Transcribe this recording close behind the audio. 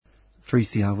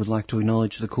3CR would like to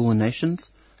acknowledge the Kulin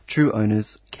Nations, true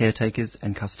owners, caretakers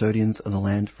and custodians of the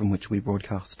land from which we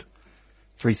broadcast.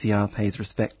 3CR pays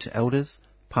respect to elders,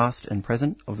 past and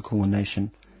present, of the Kulin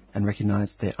Nation and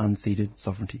recognise their unceded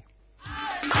sovereignty.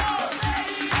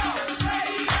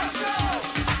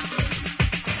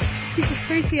 This is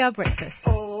 3CR Breakfast.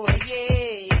 Oh,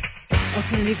 yeah.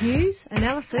 Alternative news,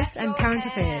 analysis and current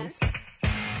affairs.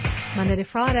 Monday to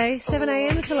Friday,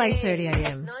 7am until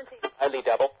 8:30am. Only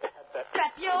double.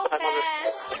 Clap your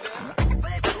hands.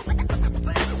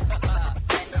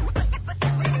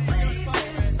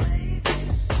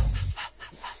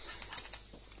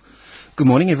 Good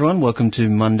morning everyone, welcome to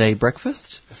Monday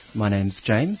Breakfast. My name's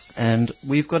James and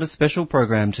we've got a special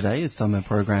program today. It's summer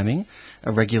programming.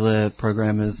 Our regular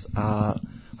programmers are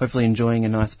hopefully enjoying a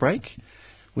nice break.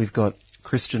 We've got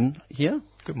Christian here.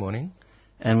 Good morning.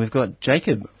 And we've got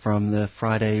Jacob from the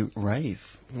Friday Rave.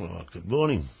 Well, good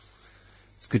morning.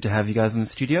 It's good to have you guys in the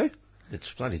studio.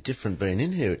 It's bloody different being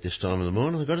in here at this time of the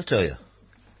morning, I've got to tell you.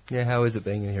 Yeah, how is it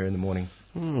being in here in the morning?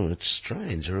 Oh, it's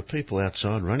strange. There are people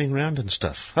outside running around and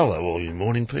stuff. Hello, all you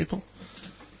morning people.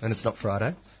 And it's not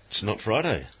Friday? It's not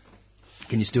Friday.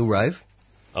 Can you still rave?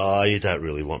 Oh, you don't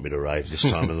really want me to rave this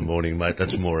time of the morning, mate.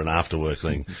 That's more an after-work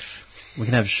thing. We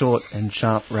can have short and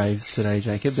sharp raves today,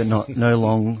 Jacob, but no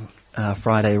long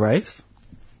Friday raves.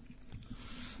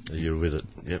 You're with it,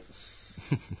 yep.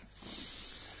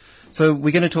 So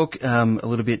we're going to talk a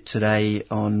little bit today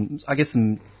on, I guess, a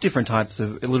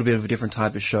little bit of a different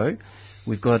type of show.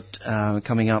 We've got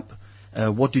coming up,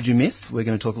 What Did You Miss? We're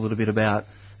going to talk a little bit about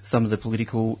some of the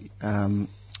political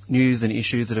news and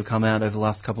issues that have come out over the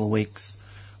last couple of weeks.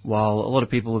 While a lot of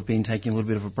people have been taking a little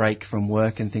bit of a break from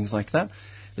work and things like that,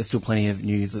 there's still plenty of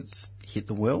news that's hit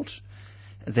the world.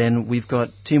 Then we've got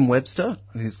Tim Webster,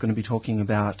 who's going to be talking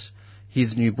about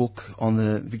his new book on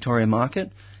the Victoria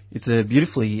market. It's a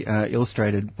beautifully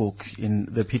illustrated book. In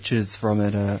the pictures from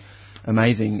it are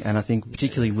amazing, and I think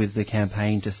particularly with the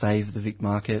campaign to save the Vic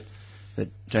market that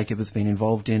Jacob has been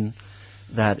involved in,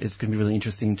 that it's going to be really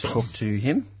interesting to talk to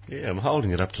him. Yeah, I'm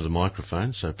holding it up to the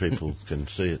microphone so people can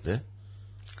see it there.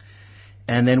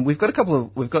 And then we've got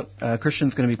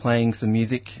Christian's going to be playing some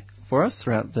music for us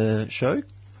throughout the show.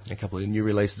 A couple of new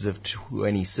releases of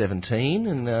 2017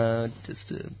 and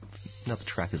just another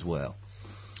track as well.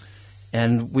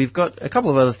 And we've got a couple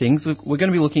of other things. We're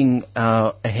going to be looking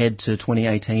ahead to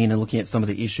 2018 and looking at some of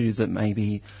the issues that may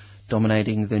be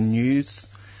dominating the news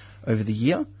over the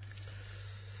year.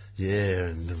 Yeah,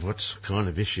 and what kind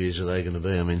of issues are they going to be?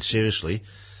 I mean, seriously,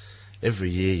 every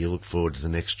year you look forward to the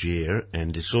next year,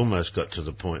 and it's almost got to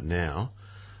the point now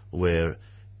where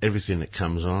everything that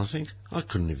comes on, I think, I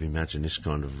couldn't have imagined this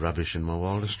kind of rubbish in my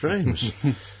wildest dreams.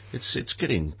 It's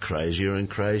getting crazier and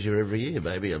crazier every year,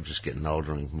 baby. I'm just getting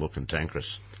older and more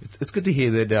cantankerous. It's good to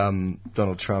hear that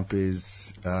Donald Trump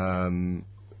is, we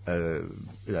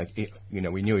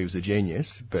knew he was a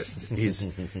genius, but he's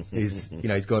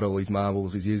got all his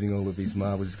marbles, he's using all of his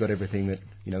marbles, he's got everything that,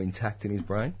 intact in his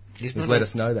brain. He's let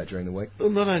us know that during the week. Well,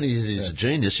 not only is he a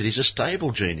genius, he's a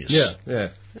stable genius.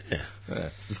 Yeah.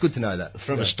 It's good to know that.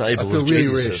 From a stable I feel of really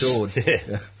geniuses. reassured.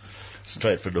 Yeah.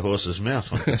 Straight from the horse's mouth,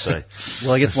 I could say.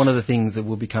 Well, I guess one of the things that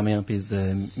will be coming up is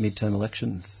midterm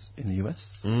elections in the US.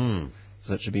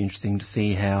 So it should be interesting to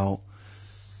see how,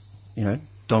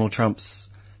 Donald Trump's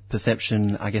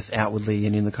perception, I guess, outwardly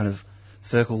and in the kind of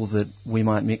circles that we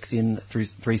might mix in through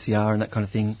 3CR and that kind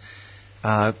of thing,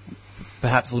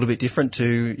 perhaps a little bit different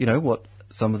to, what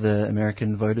some of the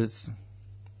American voters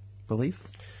believe.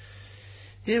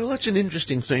 Yeah, well, that's an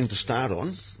interesting thing to start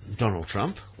on, Donald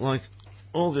Trump. Like,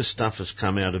 all this stuff has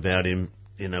come out about him,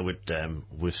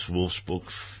 with Wolf's book,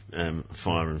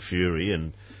 Fire and Fury,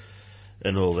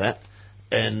 and all that,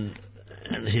 and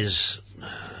his,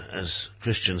 as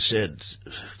Christian said,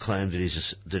 claimed that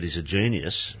he's a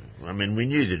genius. I mean, we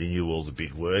knew that he knew all the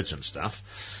big words and stuff.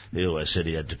 He always said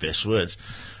he had the best words.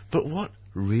 But what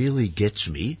really gets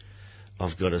me,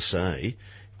 I've got to say,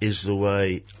 is the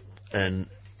way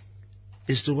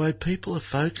people are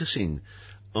focusing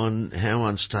on how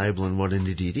unstable and what an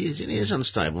idiot he is. And he is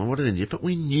unstable and what an idiot, but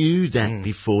we knew that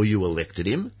before you elected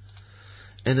him.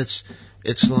 And it's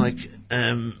like,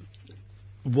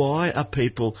 why are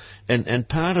people... And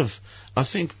part of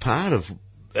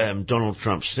Donald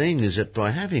Trump's thing is that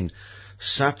by having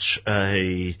such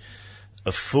a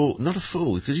fool... Not a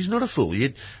fool, because he's not a fool.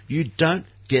 You don't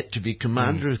get to be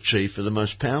Commander-in-Chief of the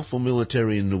most powerful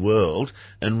military in the world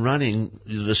and running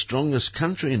the strongest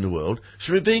country in the world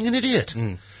through being an idiot.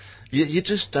 You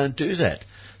just don't do that.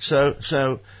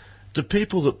 So the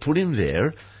people that put him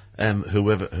there,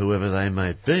 whoever they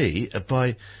may be,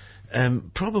 by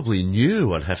probably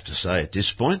knew, I'd have to say at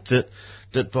this point,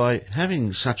 that by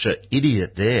having such an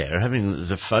idiot there, having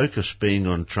the focus being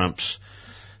on Trump's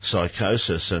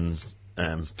psychosis and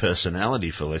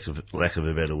personality, for lack of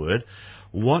a better word,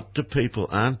 what the people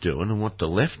aren't doing and what the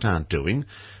left aren't doing,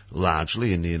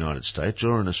 largely in the United States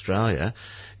or in Australia,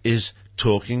 is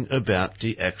talking about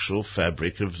the actual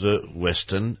fabric of the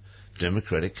Western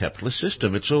democratic capitalist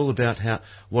system. It's all about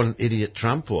what an idiot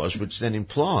Trump was, which then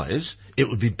implies it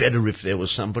would be better if there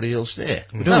was somebody else there.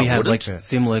 But don't we have like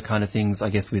similar kind of things, I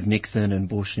guess, with Nixon and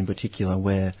Bush in particular,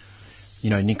 where,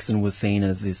 Nixon was seen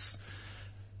as this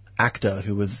actor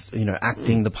who was,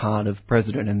 acting the part of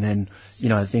president, and then,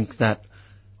 I think that,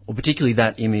 or particularly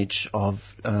that image of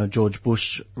George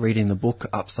Bush reading the book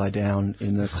upside down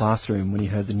in the classroom when he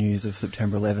heard the news of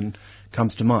September 11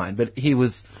 comes to mind. But he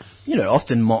was,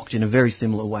 often mocked in a very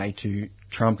similar way to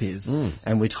Trump is,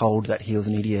 and we're told that he was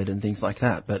an idiot and things like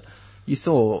that. But you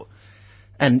saw,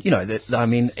 and,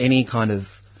 any kind of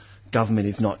government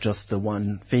is not just the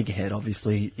one figurehead,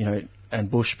 obviously, and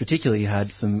Bush particularly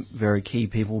had some very key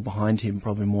people behind him,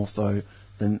 probably more so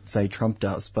than, say, Trump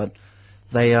does. But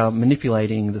they are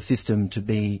manipulating the system to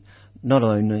be not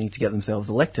only to get themselves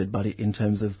elected, but in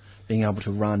terms of being able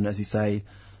to run, as you say,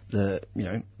 the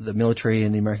military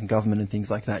and the American government and things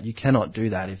like that. You cannot do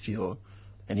that if you're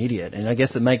an idiot. And I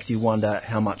guess it makes you wonder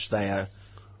how much they are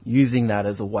using that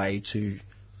as a way to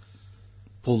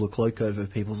pull the cloak over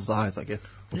people's eyes, I guess.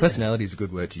 Well, personality is a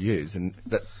good word to use, and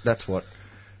that's what...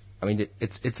 I mean,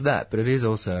 it's that, but it is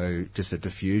also just a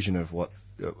diffusion of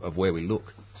where we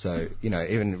look. So,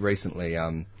 even recently,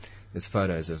 there's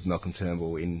photos of Malcolm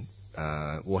Turnbull in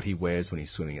what he wears when he's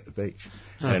swimming at the beach.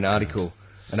 And an article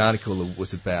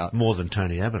was about... More than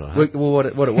Tony Abbott, I hope. Well, what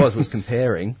it was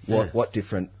comparing what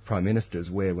different prime ministers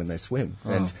wear when they swim.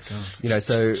 And,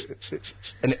 so...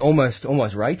 And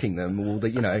almost rating them. Well,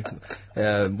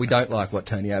 we don't like what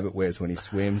Tony Abbott wears when he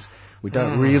swims. We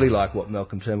don't really like what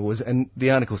Malcolm Turnbull was. And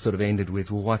the article sort of ended with,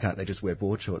 well, why can't they just wear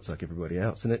board shorts like everybody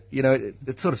else? And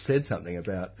it sort of said something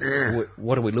about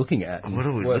what are we looking at? What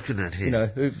are we looking at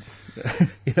here?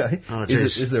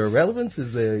 Is there a relevance?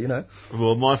 Is there,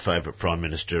 Well, my favourite prime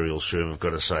ministerial shoe, I've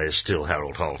got to say, is still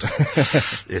Harold Holt.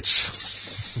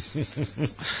 It's...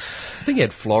 I think he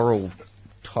had floral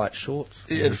tight shorts.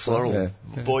 He had floral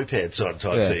boy pants on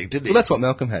type thing, didn't he? Well, that's what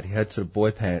Malcolm had. He had sort of boy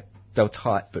pants. They were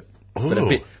tight, but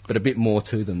a bit more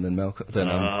to them than Malcolm.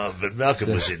 But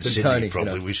Malcolm was in Sydney, Tony,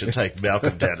 probably. We should take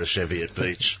Malcolm down to Cheviot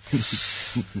Beach.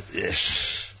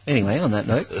 Yes. Anyway, on that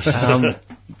note,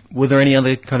 were there any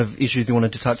other kind of issues you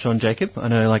wanted to touch on, Jacob? I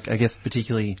know, I guess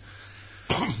particularly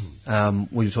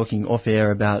we were talking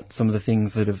off-air about some of the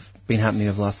things that have been happening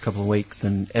over the last couple of weeks,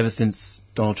 and ever since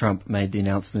Donald Trump made the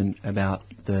announcement about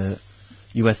the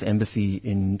US Embassy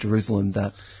in Jerusalem,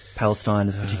 that Palestine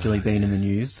has particularly been in the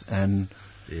news, and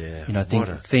I think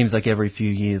it seems like every few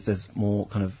years there's more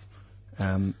kind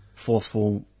of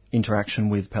forceful interaction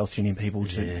with Palestinian people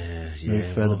to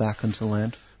move further back onto the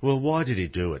land. Well, why did he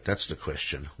do it? That's the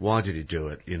question. Why did he do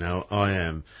it?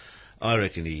 I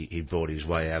reckon he bought his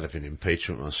way out of an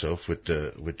impeachment myself with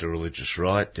the religious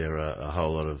right. There are a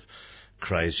whole lot of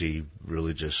crazy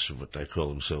religious, what they call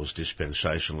themselves,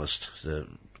 dispensationalists, the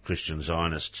Christian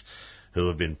Zionists, who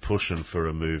have been pushing for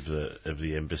a move of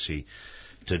the embassy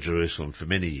to Jerusalem for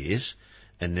many years,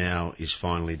 and now he's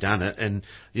finally done it. And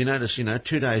you notice,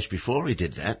 2 days before he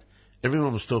did that,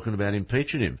 everyone was talking about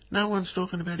impeaching him. No one's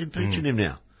talking about impeaching him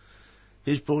now.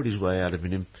 He's bought his way out of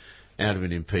an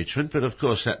impeachment, but of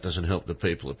course that doesn't help the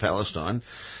people of Palestine.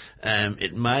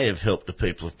 It may have helped the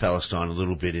people of Palestine a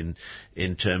little bit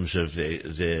in terms of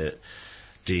the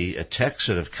attacks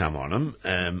that have come on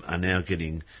them are now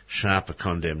getting sharper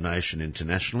condemnation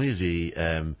internationally.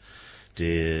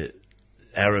 The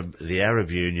Arab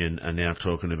Union are now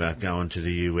talking about going to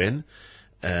the UN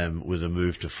with a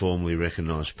move to formally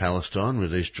recognise Palestine,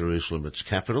 with East Jerusalem its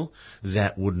capital.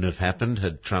 That wouldn't have happened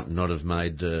had Trump not have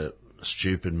made the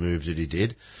stupid move that he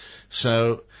did.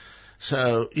 So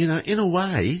in a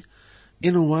way,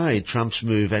 Trump's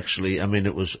move actually,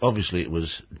 it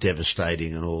was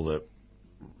devastating and all the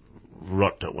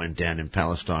rot that went down in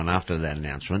Palestine after that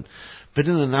announcement. But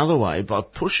in another way, by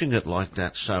pushing it like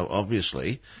that so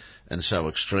obviously and so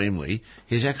extremely,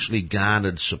 he's actually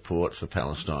garnered support for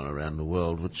Palestine around the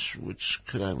world, which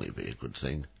could only be a good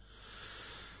thing.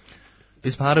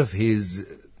 Is part of his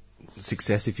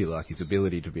success, if you like, his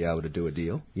ability to be able to do a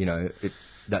deal.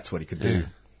 That's what he could do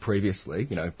previously,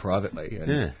 privately.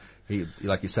 And he,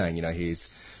 like you're saying, he's...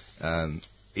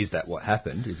 is that what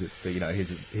happened? Is it,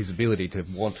 his ability to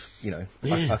want,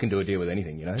 I can do a deal with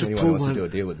anything, anyone wants to do a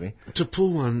deal with me. To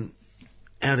pull one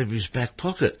out of his back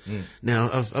pocket.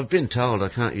 Now, I've been told I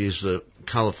can't use the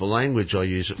colourful language I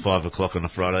use at 5 o'clock on a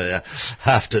Friday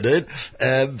afternoon,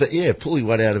 but yeah, pulling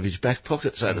one out of his back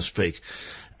pocket, so to speak,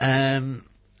 and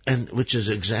which is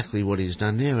exactly what he's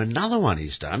done there. Another one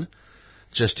he's done,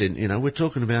 just in, we're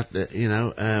talking about the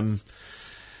Iran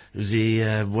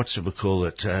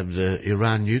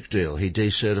nuke deal. He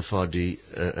decertified the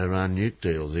Iran nuke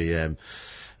deal, the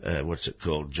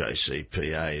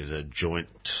JCPA, the Joint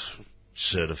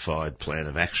Certified Plan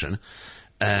of Action,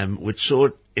 which saw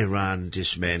Iran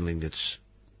dismantling its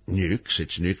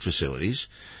nuke facilities,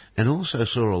 and also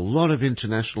saw a lot of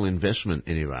international investment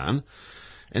in Iran.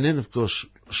 And then, of course,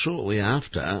 shortly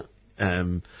after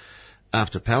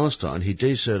Palestine, he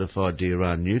decertified the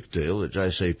Iran nuke deal, the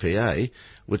JCPA,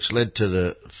 which led to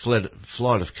the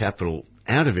flight of capital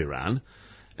out of Iran.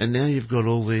 And now you've got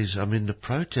all these, the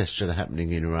protests that are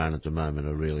happening in Iran at the moment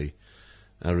are really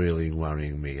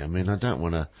worrying me. I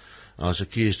was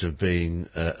accused of being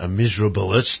a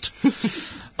miserablest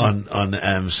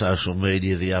on social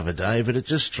media the other day, but it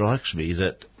just strikes me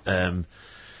that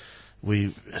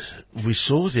we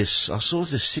saw this. I saw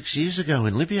this 6 years ago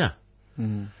in Libya.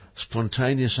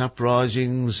 Spontaneous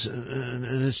uprisings,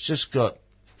 and it's just got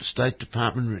State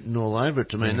Department written all over it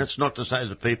to me. And that's not to say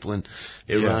that people in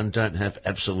Iran don't have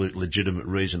absolute legitimate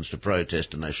reasons to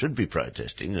protest, and they should be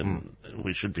protesting, and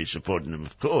we should be supporting them,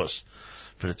 of course.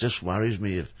 But it just worries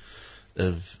me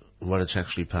of what it's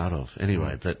actually part of.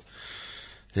 Anyway, but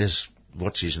there's,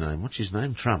 what's his name?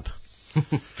 Trump.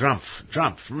 Trump.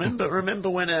 Remember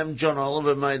when John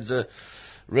Oliver made the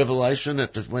revelation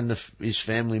that when his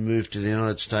family moved to the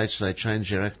United States, they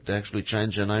actually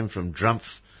changed their name from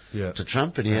Drumpf to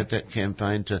Trump, and he had that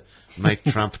campaign to make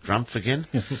Trump again.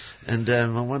 And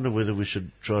I wonder whether we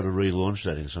should try to relaunch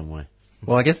that in some way.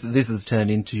 Well, I guess this has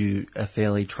turned into a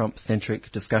fairly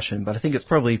Trump-centric discussion, but I think it's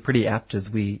probably pretty apt as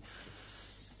we,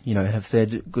 have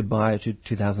said goodbye to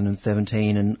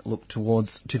 2017 and look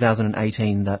towards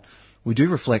 2018, that we do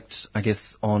reflect, I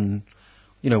guess, on,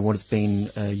 what has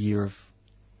been a year of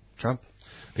Trump.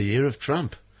 A year of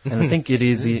Trump. And I think it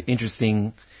is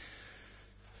interesting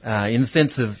in the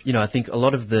sense of, I think a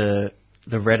lot of the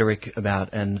rhetoric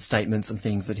about and statements and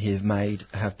things that he has made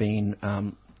have been,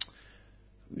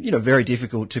 very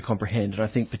difficult to comprehend. And I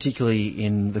think particularly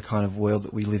in the kind of world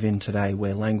that we live in today,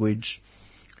 where language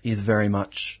is very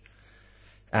much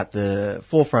at the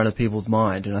forefront of people's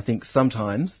mind. And I think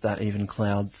sometimes that even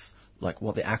clouds like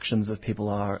what the actions of people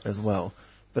are as well.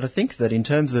 But I think that in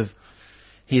terms of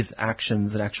his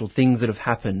actions and actual things that have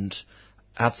happened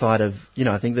outside of,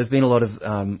 I think there's been a lot of,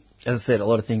 as I said, a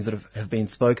lot of things that have been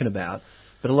spoken about,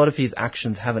 but a lot of his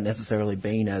actions haven't necessarily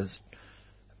been as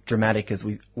dramatic as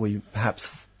we perhaps,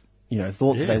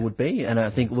 thought that they would be. And I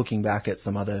think looking back at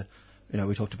some other,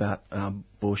 we talked about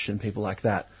Bush and people like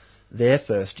that, their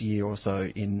first year or so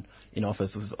in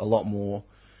office was a lot more,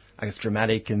 I guess,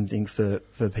 dramatic and things for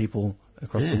people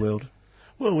across the world.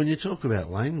 Well, when you talk about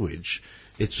language,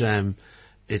 it's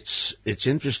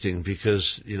interesting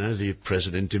because, the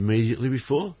president immediately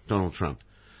before Donald Trump,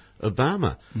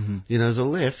 Obama, the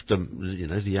left,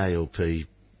 the ALP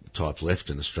type left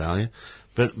in Australia,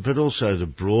 but also the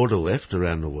broader left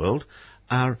around the world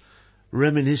are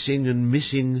reminiscing and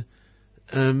missing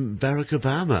Barack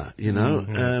Obama,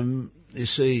 you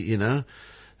see,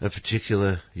 a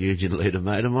particular union leader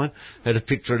mate of mine had a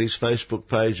picture on his Facebook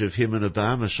page of him and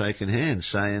Obama shaking hands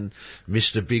saying,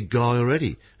 Mr. Big Guy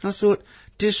already. And I thought,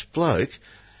 this bloke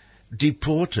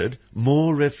deported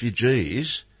more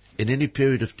refugees in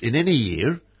any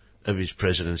year of his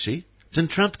presidency than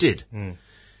Trump did.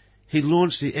 He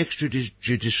launched the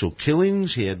extrajudicial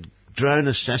killings. He had drone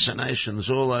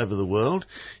assassinations all over the world.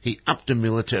 He upped the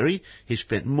military. He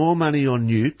spent more money on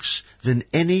nukes than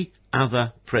any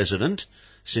other president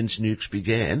since nukes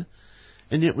began.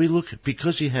 And yet we look,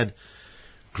 because he had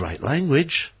great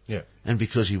language, and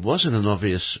because he wasn't an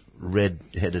obvious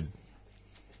red-headed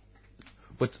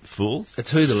fool.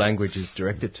 It's who the language is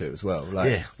directed to as well.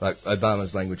 Like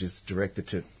Obama's language is directed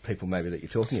to people maybe that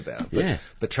you're talking about.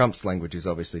 But Trump's language is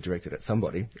obviously directed at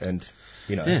somebody, and,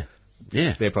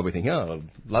 they're probably thinking, I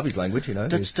love his language,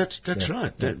 That's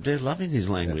right. They're loving his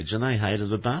language, and they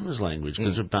hated Obama's language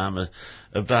because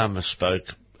Obama spoke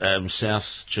South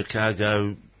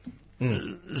Chicago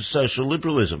social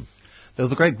liberalism. There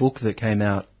was a great book that came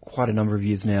out quite a number of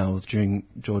years now. It was during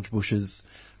George Bush's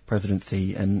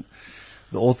presidency, and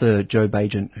the author Joe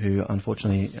Bagent, who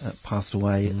unfortunately passed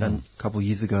away a couple of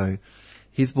years ago,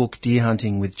 his book Deer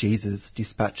Hunting with Jesus,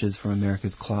 Dispatches from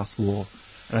America's Class War.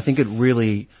 And I think it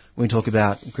really, when we talk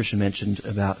about, Christian mentioned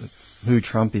about who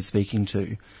Trump is speaking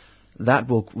to, that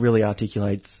book really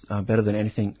articulates better than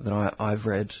anything that I've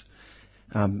read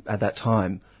at that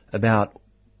time about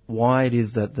why it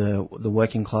is that the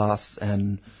working class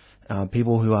and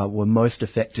people who were most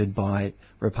affected by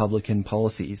Republican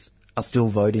policies are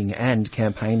still voting and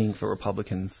campaigning for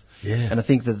Republicans. Yeah. And I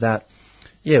think that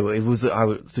it was. I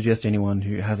would suggest anyone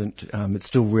who hasn't, it's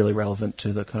still really relevant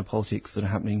to the kind of politics that are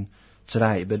happening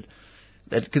today. But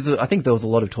because I think there was a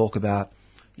lot of talk about,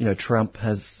 Trump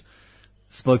has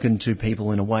spoken to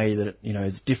people in a way that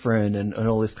is different and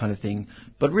all this kind of thing.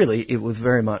 But really, it was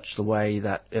very much the way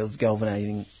that it was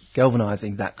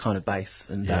galvanizing that kind of base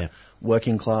and that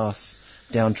working class,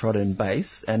 downtrodden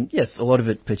base. And yes, a lot of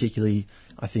it, particularly,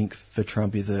 I think for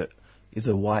Trump, is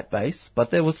a white base.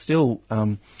 But there was still,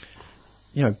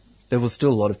 there was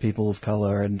still a lot of people of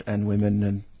colour and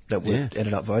women that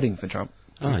ended up voting for Trump.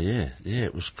 Oh, yeah,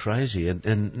 it was crazy.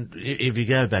 And if you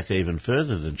go back even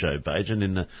further than Joe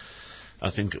Biden,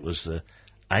 I think it was the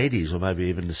 80s or maybe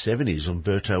even the 70s,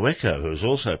 Umberto Eco, who has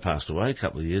also passed away a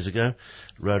couple of years ago,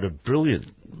 wrote a brilliant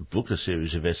book, a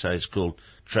series of essays called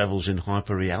Travels in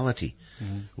Hyperreality,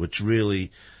 which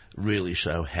really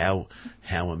show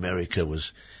how America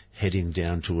was heading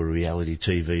down to a reality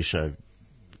TV show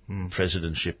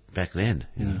presidentship back then.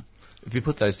 You know? If you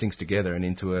put those things together and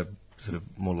into a sort of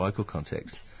more local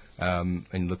context,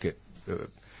 and look at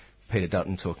Peter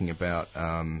Dutton talking about,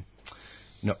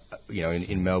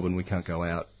 in Melbourne we can't go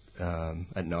out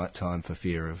at night time for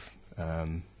fear of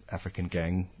African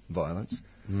gang violence.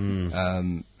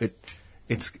 It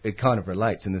kind of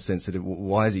relates in the sense that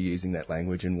why is he using that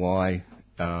language and why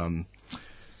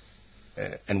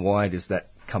does that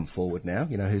come forward now?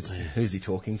 Who's he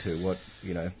talking to? What?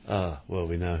 Well,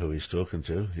 we know who he's talking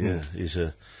to. Yeah, he's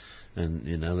a. And,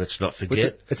 let's not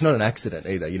forget... It's not an accident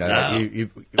either, No.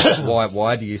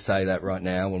 Why do you say that right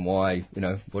now, and why,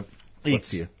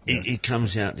 what's your... He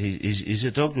comes out, he's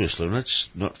a dog whistler, and let's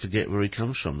not forget where he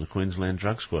comes from, the Queensland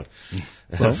Drug Squad.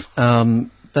 Well,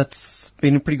 that's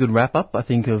been a pretty good wrap-up, I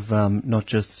think, of not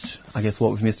just, I guess,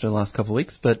 what we've missed in the last couple of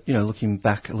weeks, but, looking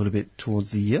back a little bit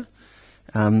towards the year.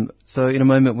 So in a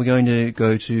moment we're going to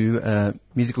go to a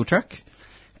musical track,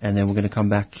 and then we're going to come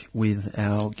back with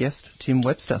our guest, Tim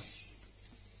Webster.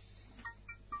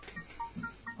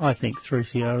 I think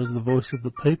 3CR is the voice of the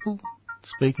people,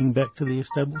 speaking back to the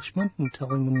establishment and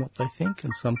telling them what they think,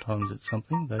 and sometimes it's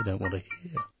something they don't want to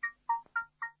hear.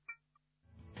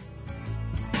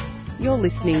 You're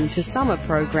listening to summer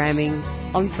programming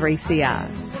on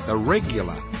 3CR. The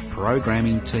regular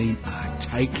programming team are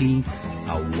taking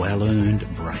a well-earned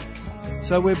break.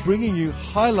 So we're bringing you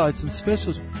highlights and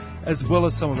specials as well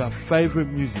as some of our favourite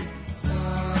music.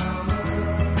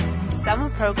 Summer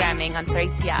programming on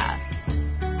 3CR.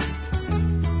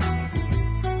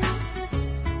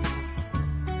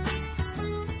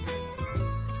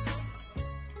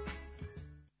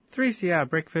 3CR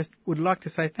Breakfast would like to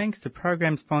say thanks to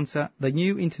program sponsor, the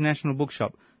New International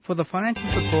Bookshop, for the financial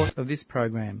support of this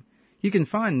program. You can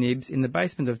find Nibs in the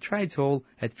basement of Trades Hall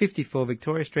at 54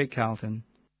 Victoria Street, Carlton.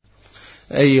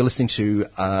 Hey, you're listening to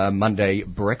Monday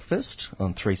Breakfast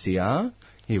on 3CR,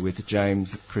 here with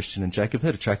James, Christian and Jacob.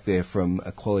 Heard a track there from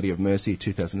A Quality of Mercy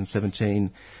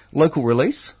 2017 local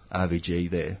release,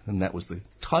 RVG there, and that was the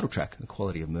title track, A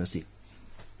Quality of Mercy.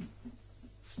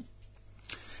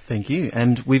 Thank you.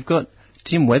 And we've got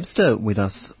Tim Webster with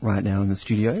us right now in the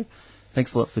studio.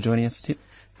 Thanks a lot for joining us, Tim.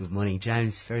 Good morning,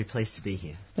 James. Very pleased to be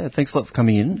here. Yeah, thanks a lot for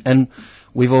coming in. And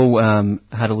we've all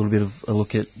had a little bit of a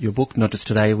look at your book, not just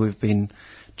today. We've been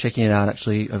checking it out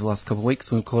actually over the last couple of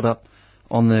weeks. We've caught up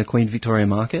on the Queen Victoria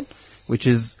Market, which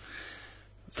is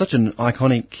such an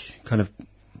iconic kind of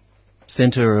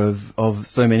centre of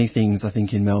so many things, I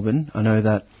think, in Melbourne. I know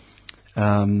that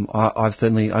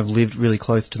I've lived really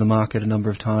close to the market a number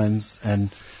of times, and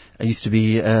I used to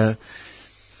be a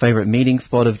favourite meeting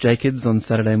spot of Jacob's on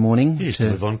Saturday morning. You used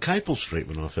to live on Capel Street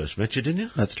when I first met you, didn't you?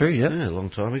 That's true, yeah. Yeah, a long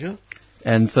time ago.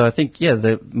 And so I think,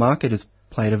 the market has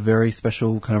played a very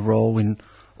special kind of role in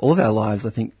all of our lives,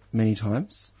 I think, many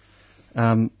times.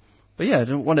 But I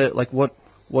don't want to,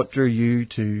 what drew you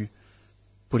to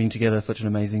putting together such an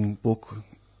amazing book,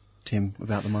 Tim,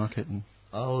 about the market?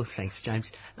 Oh, thanks, James.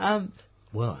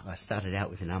 Well, I started out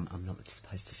with an I'm not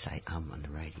supposed to say on the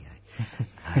radio.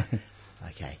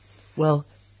 Okay. Well,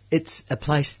 it's a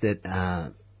place that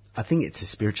I think it's a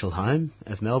spiritual home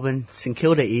of Melbourne. St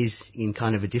Kilda is in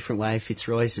kind of a different way.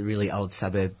 Fitzroy is a really old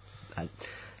suburb.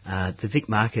 The Vic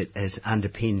Market has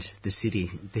underpinned the city.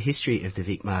 The history of the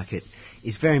Vic Market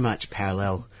is very much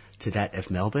parallel to that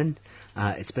of Melbourne.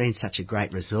 It's been such a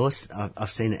great resource. I've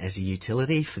seen it as a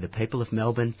utility for the people of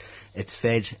Melbourne. It's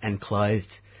fed and clothed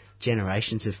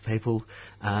generations of people,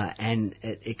 and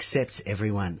it accepts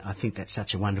everyone. I think that's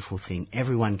such a wonderful thing.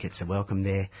 Everyone gets a welcome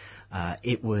there.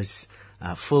 It was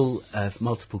full of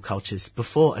multiple cultures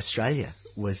before Australia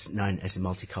was known as a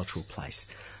multicultural place.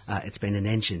 It's been an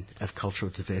engine of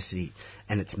cultural diversity,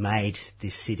 and it's made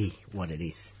this city what it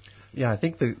is. Yeah, I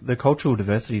think the cultural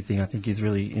diversity thing I think is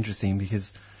really interesting,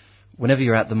 because whenever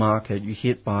you're at the market, you're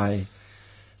hit by,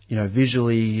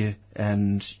 visually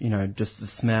and, just the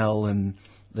smell and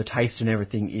the taste and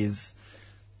everything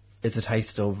it's a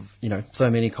taste of, so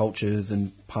many cultures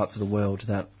and parts of the world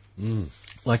that,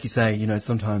 like you say,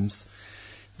 sometimes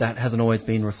that hasn't always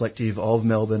been reflective of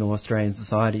Melbourne or Australian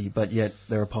society, but yet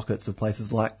there are pockets of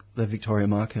places like the Victoria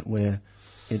Market where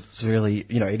it's really,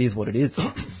 it is what it is.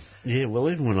 Yeah, well,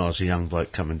 even when I was a young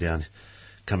bloke coming down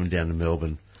to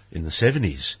Melbourne in the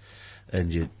 70s,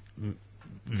 and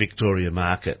Victoria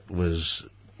Market was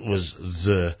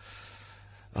the,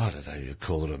 I don't know, you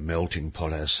call it a melting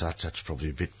pot as such. That's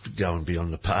probably a bit going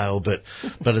beyond the pale, but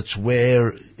it's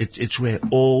where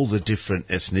all the different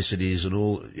ethnicities and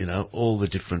all the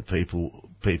different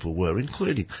people were,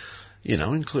 including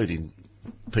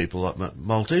people like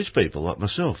Maltese people like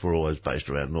myself were always based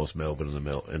around North Melbourne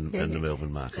and the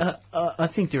Melbourne market. I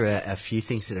think there are a few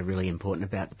things that are really important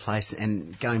about the place,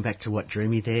 and going back to what drew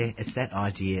me there, it's that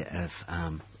idea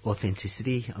of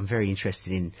authenticity. I'm very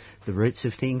interested in the roots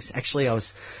of things. Actually, I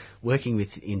was working with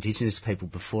Indigenous people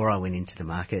before I went into the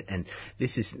market, and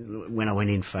this is when I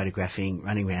went in photographing,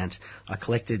 running around. I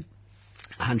collected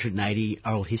 180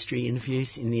 oral history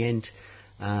interviews in the end.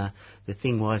 The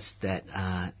thing was that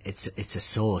it's a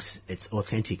source, it's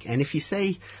authentic. And if you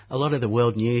see a lot of the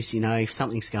world news, if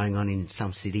something's going on in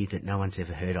some city that no one's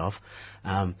ever heard of,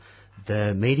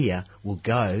 the media will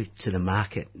go to the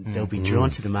market. They'll be drawn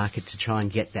to the market to try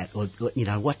and get that, or,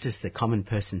 what does the common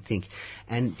person think?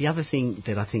 And the other thing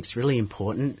that I think is really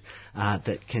important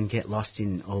that can get lost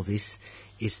in all this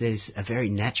is there's a very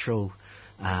natural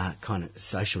kind of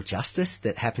social justice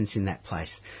that happens in that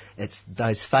place. It's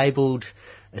those fabled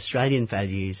Australian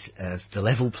values of the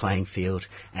level playing field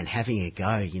and having a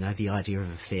go, the idea of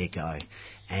a fair go.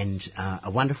 And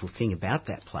a wonderful thing about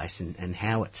that place and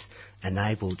how it's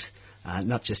enabled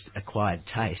not just acquired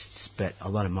tastes, but a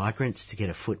lot of migrants to get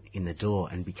a foot in the door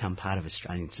and become part of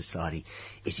Australian society,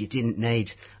 is you didn't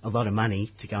need a lot of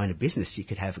money to go into business. You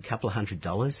could have a couple of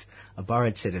 $100, a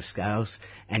borrowed set of scales,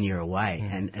 and you're away.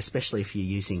 And especially if you're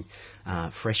using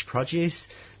fresh produce,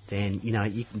 then,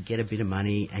 you can get a bit of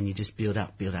money and you just build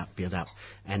up.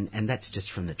 And that's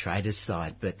just from the traders'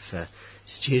 side. But for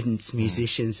students,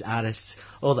 musicians, artists,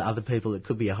 all the other people, it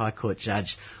could be a High Court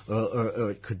judge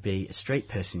or it could be a street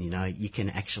person, you can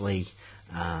actually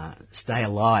stay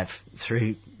alive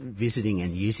through visiting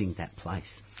and using that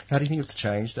place. How do you think it's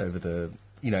changed over the,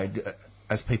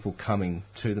 as people coming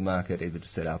to the market, either to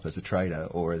set up as a trader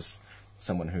or as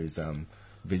someone who's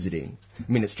visiting?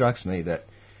 I mean, it strikes me that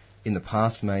in the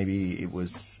past, maybe it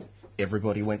was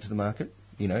everybody went to the market.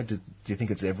 Do you think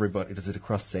it's everybody? Is it a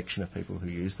cross section of people who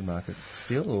use the market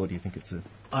still, or do you think it's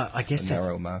I guess a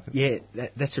narrow market? Yeah,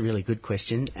 that's a really good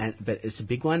question, but it's a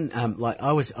big one.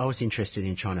 I was interested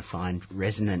in trying to find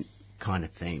resonant kind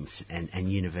of themes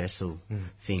and universal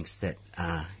things that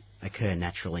occur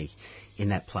naturally in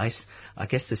that place. I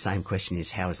guess the same question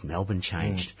is, how has Melbourne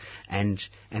changed? And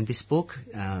this book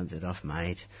that I've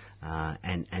made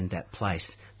and that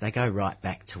place, they go right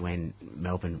back to when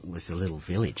Melbourne was a little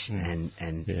village and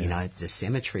the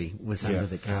cemetery was under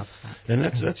the car park. And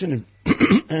that's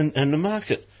and the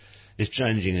market is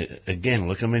changing again.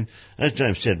 Look, I mean, as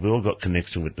James said, we all got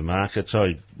connection with the markets.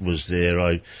 I was there.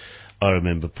 I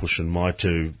remember pushing my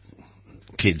two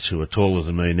kids, who are taller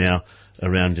than me now,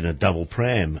 around in a double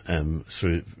pram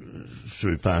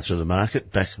through parts of the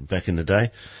market back in the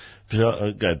day. So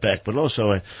I go back, but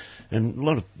also and a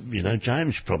lot of,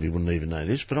 James probably wouldn't even know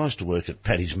this, but I used to work at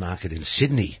Paddy's Market in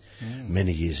Sydney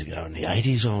many years ago. In the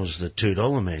 80s, I was the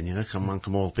 $2 man,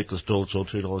 come all, pick the stall, it's all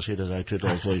 $2 here today,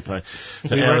 $2 all you pay.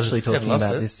 So we were actually talking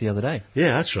about this the other day.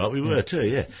 Yeah, that's right, we were too,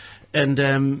 yeah. And,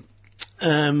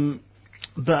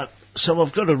 but, so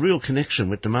I've got a real connection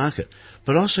with the market.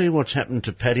 But I see what's happened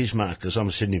to Paddy's Market, because I'm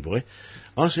a Sydney boy.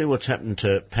 I see what's happened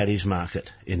to Paddy's Market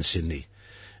in Sydney,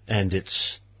 and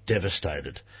it's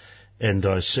devastated. And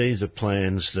I see the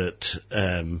plans that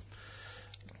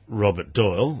Robert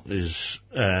Doyle is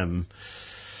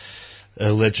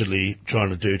allegedly trying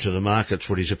to do to the markets,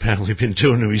 what he's apparently been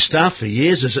doing to his staff for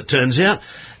years, as it turns out.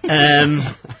 And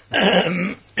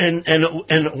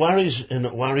it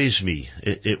worries me.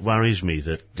 It worries me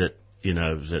that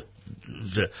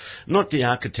not the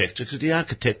architecture, because the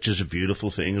architecture is a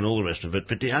beautiful thing and all the rest of it,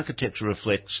 but the architecture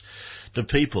reflects the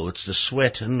people. It's the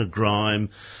sweat and the grime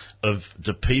of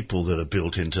the people that are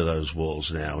built into those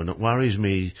walls now, and it worries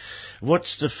me.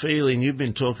 What's the feeling? You've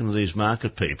been talking to these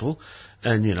market people,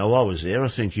 and I was there. I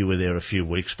think you were there a few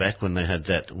weeks back when they had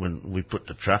that, when we put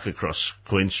the truck across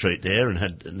Queen Street there and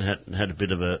had a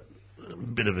bit of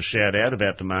a shout out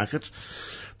about the markets.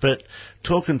 But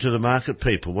talking to the market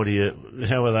people,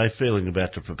 how are they feeling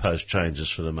about the proposed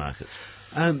changes for the market?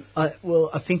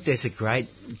 I think there's a great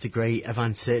degree of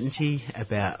uncertainty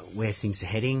about where things are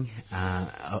heading.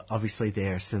 Obviously,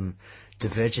 there are some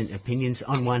divergent opinions.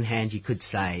 On one hand, you could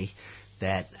say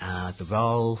that the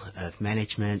role of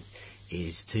management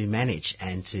is to manage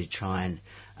and to try and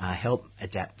help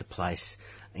adapt the place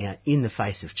in the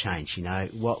face of change.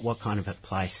 What kind of a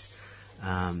place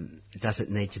does it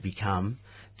need to become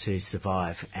to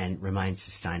survive and remain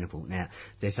sustainable? Now,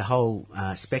 there's a whole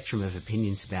spectrum of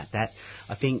opinions about that.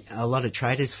 I think a lot of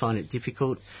traders find it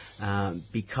difficult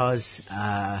because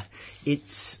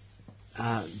it's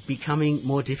becoming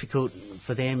more difficult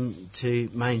for them to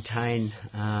maintain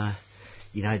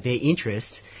their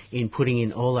interest in putting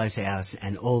in all those hours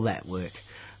and all that work.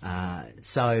 I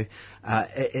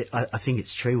think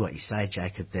it's true what you say,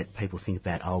 Jacob, that people think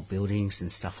about old buildings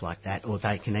and stuff like that, or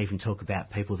they can even talk about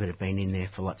people that have been in there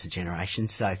for lots of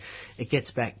generations. So it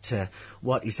gets back to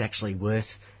what is actually worth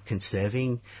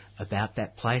conserving about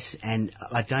that place. And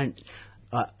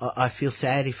I feel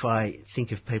sad if I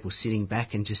think of people sitting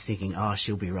back and just thinking, oh,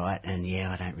 she'll be right, and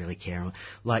I don't really care.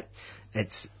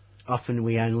 It's often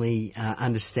we only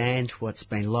understand what's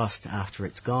been lost after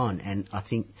it's gone, and I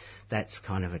think that's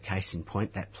kind of a case in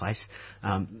point, that place.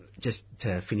 Just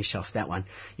to finish off that one,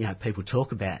 people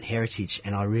talk about heritage,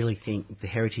 and I really think the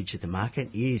heritage of the market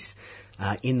is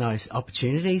in those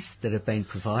opportunities that have been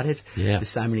provided for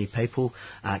so many people,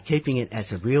 keeping it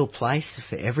as a real place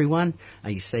for everyone.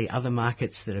 You see other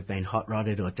markets that have been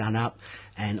hot-rodded or done up,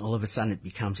 and all of a sudden it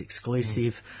becomes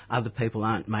exclusive. Other people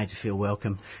aren't made to feel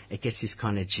welcome. It gets this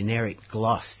kind of generic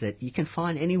gloss that you can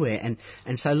find anywhere.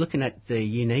 And so looking at the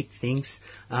unique things,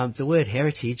 the word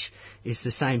heritage is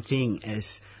the same thing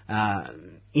as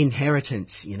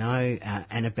inheritance,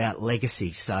 and about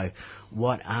legacy. So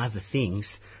what are the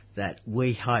things that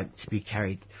we hope to be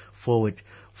carried forward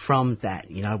from that?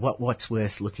 What's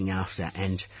worth looking after?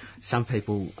 And some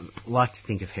people like to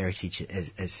think of heritage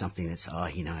as something that's,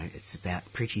 it's about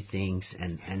pretty things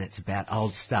and it's about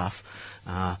old stuff.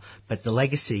 But the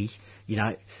legacy,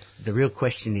 the real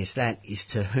question is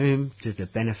to whom do the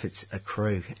benefits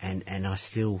accrue? And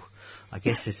I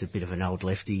guess it's a bit of an old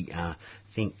lefty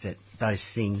think that those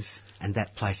things and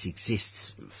that place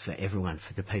exists for everyone,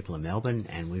 for the people of Melbourne,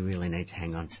 and we really need to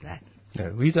hang on to that.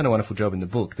 Yeah, well, you've done a wonderful job in the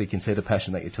book. You can see the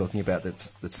passion that you're talking about.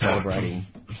 That's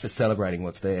celebrating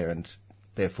what's there, and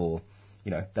therefore,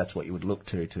 that's what you would look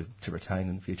to retain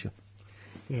in the future.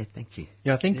 Yeah, thank you.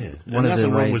 Yeah, I think one of the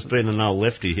nothing wrong with being an old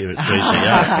lefty here at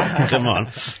 3CR. Come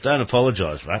on, don't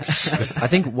apologise, mate. I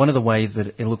think one of the ways that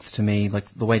it looks to me, like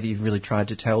the way that you've really tried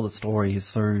to tell the story,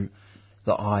 is through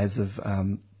the eyes of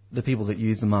the people that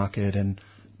use the market and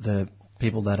the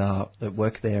people that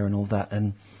work there and all that.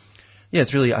 And yeah,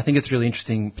 I think it's really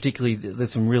interesting. Particularly,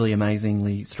 there's some really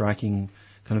amazingly striking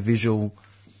kind of visual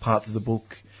parts of the book,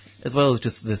 as well as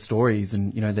just the stories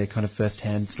and their kind of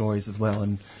first-hand stories as well.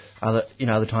 And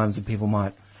other times when people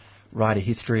might write a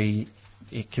history,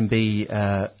 it can be,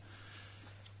 I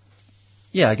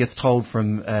guess told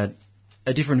from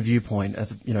a different viewpoint,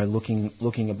 as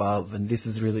looking above. And this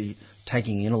is really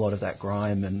taking in a lot of that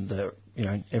grime and the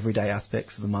everyday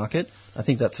aspects of the market. I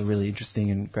think that's a really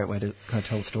interesting and great way to kind of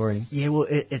tell a story. Yeah, well,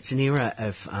 it's an era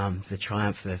of the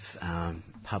triumph of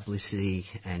publicity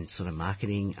and sort of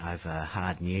marketing over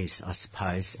hard news, I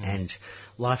suppose. And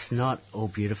life's not all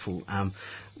beautiful.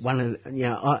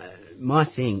 My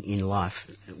thing in life,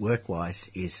 work-wise,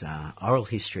 is oral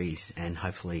histories and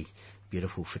hopefully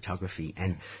beautiful photography.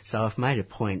 And so I've made a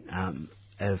point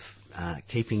of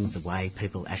keeping the way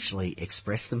people actually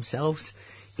express themselves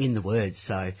in the words.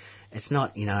 So it's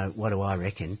not, what do I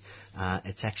reckon?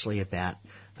 It's actually about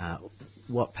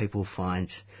what people find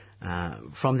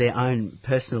from their own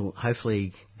personal,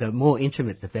 hopefully the more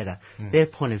intimate the better, their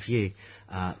point of view.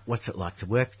 What's it like to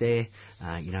work there?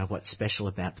 What's special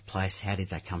about the place? How did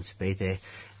they come to be there?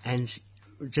 And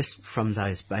just from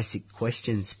those basic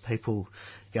questions, people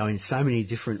go in so many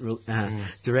different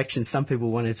directions. Some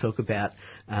people want to talk about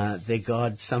their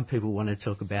God. Some people want to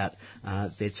talk about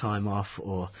their time off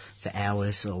or the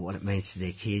hours or what it means to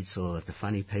their kids or the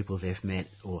funny people they've met.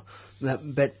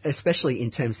 But especially in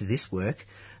terms of this work,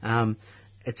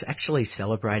 it's actually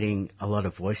celebrating a lot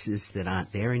of voices that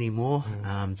aren't there anymore.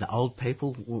 The old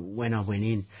people, when I went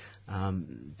in,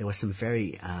 there were some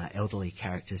very elderly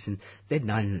characters, and they'd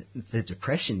known the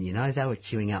Depression, you know. They were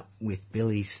queuing up with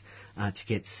billies to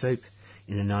get soup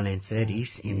in the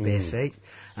 1930s in bare feet.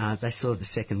 They saw the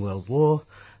Second World War.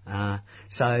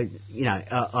 So, you know,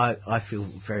 I feel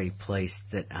very pleased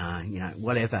that, you know,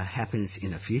 whatever happens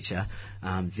in the future,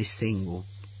 this thing will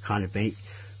kind of be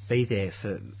there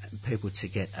for people to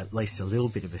get at least a little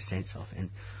bit of a sense of. And,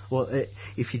 well,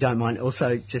 if you don't mind,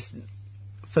 also just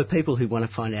for people who want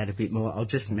to find out a bit more, I'll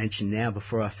just mention now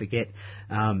before I forget,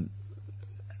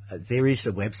 there is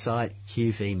a website,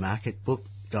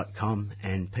 qvmarketbook.com,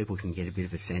 and people can get a bit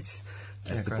of a sense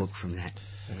of the book from that.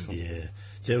 Excellent. Yeah.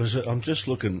 I'm just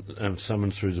looking,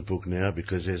 thumbing through the book now,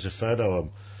 because there's a photo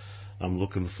I'm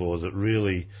looking for that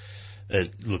really...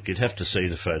 look, you'd have to see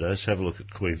the photos. Have a look at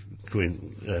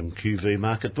QV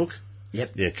Market Book.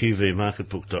 Yep. Yeah,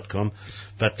 qvmarketbook.com.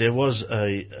 But there was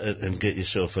and get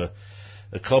yourself a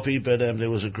copy, but there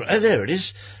was there it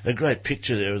is, a great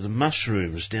picture there of the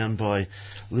mushrooms down by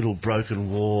little broken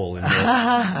wall,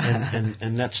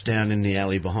 and that's down in the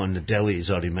alley behind the delis,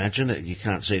 I'd imagine. You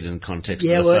can't see it in the context of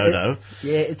the photo.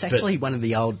 It's actually one of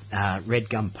the old red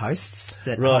gum posts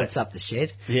that holds up the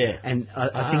shed. Yeah. And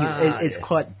I think it's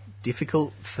quite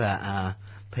difficult for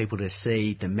people to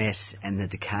see the mess and the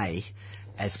decay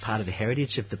as part of the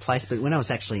heritage of the place. But when I was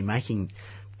actually making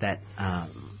that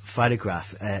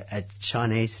photograph, a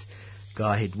Chinese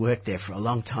guy who'd worked there for a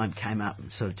long time came up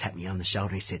and sort of tapped me on the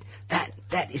shoulder. He said,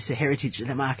 that is the heritage of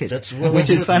the market,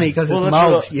 which is funny because it's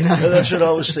mould, you know. That's what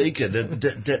I was thinking.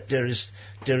 That there is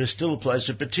still a place,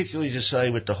 and particularly to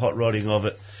say with the hot rodding of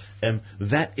it,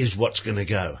 that is what's going to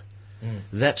go.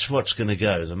 That's what's going to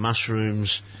go. The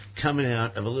mushrooms coming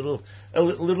out of a little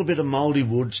bit of mouldy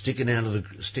wood sticking out of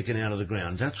the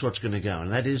ground. That's what's going to go,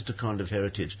 and that is the kind of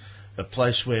heritage, a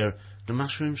place where the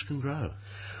mushrooms can grow.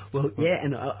 Well, yeah,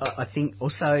 and I think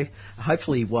also,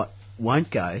 hopefully, what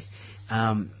won't go,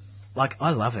 like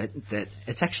I love it, that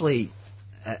it's actually.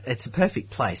 It's a perfect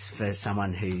place for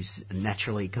someone who's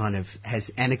naturally kind of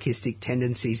has anarchistic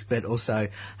tendencies, but also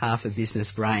half a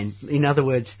business brain. In other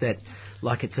words, that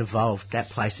like it's evolved, that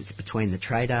place, it's between the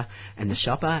trader and the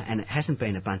shopper, and it hasn't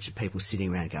been a bunch of people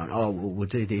sitting around going, oh, well, we'll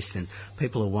do this, and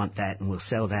people will want that, and we'll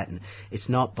sell that. And it's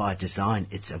not by design,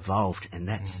 it's evolved, and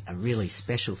that's a really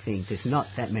special thing. There's not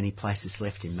that many places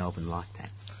left in Melbourne like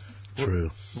that. True.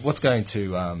 What's going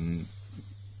to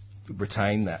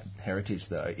retain that heritage,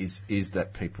 though, is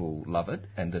that people love it,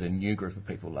 and that a new group of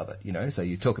people love it, you know. So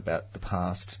you talk about the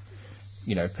past,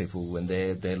 you know, people and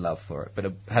their love for it, but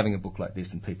having a book like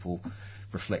this and people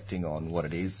reflecting on what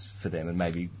it is for them and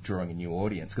maybe drawing a new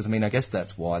audience, because I mean, I guess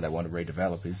that's why they want to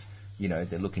redevelop, is, you know,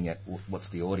 they're looking at what's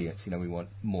the audience, you know, we want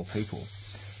more people.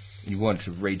 You want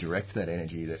to redirect that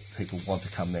energy, that people want to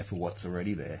come there for what's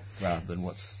already there rather than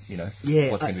what's, you know,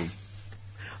 what's going to be.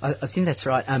 I think that's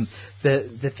right.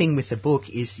 The thing with the book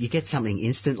is you get something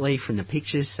instantly from the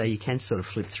pictures, so you can sort of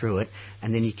flip through it,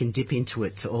 and then you can dip into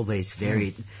it to all these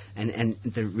varied and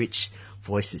the rich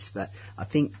voices. But I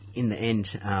think in the end,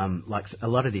 like a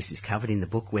lot of this is covered in the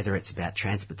book, whether it's about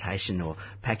transportation or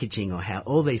packaging or how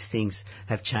all these things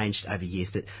have changed over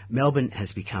years. But Melbourne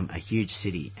has become a huge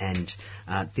city, and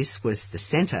this was the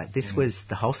centre. This was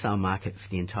the wholesale market for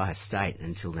the entire state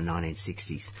until the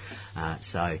 1960s.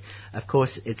 So, of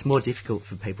course, it's more difficult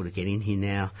for people to get in here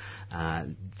now.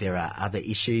 There are other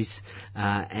issues.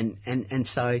 And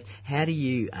so how do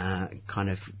you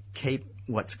kind of keep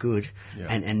what's good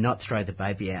and not throw the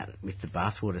baby out with the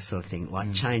bathwater sort of thing?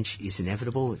 Like change is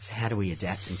inevitable. It's how do we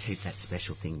adapt and keep that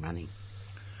special thing running?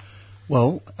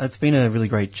 Well, it's been a really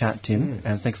great chat, Tim,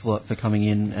 and thanks a lot for coming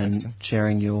in and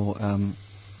sharing your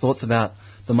thoughts about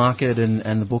the market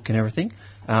and the book and everything.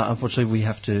 Unfortunately, we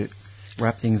have to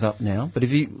wrap things up now, but if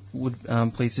you would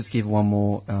please just give one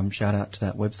more shout out to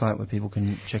that website where people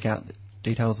can check out the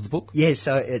details of the book. Yeah,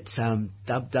 so it's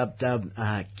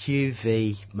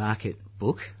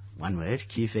www.qvmarketbook, one word,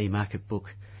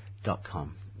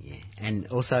 qvmarketbook.com. Yeah, and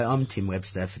also I'm Tim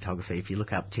Webster Photography. If you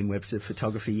look up Tim Webster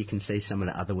Photography, you can see some of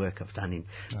the other work I've done in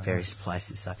various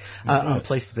places. So I'm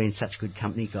pleased to be in such good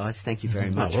company, guys. Thank you very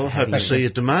much. Well, hope to see you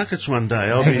at the markets one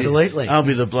day. Absolutely. I'll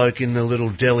be the bloke in the little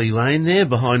deli lane there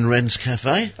behind Wren's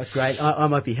Cafe. Great. I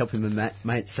might be helping my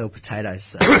mate sell potatoes.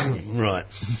 So, yeah. Right.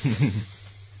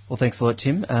 Well, thanks a lot,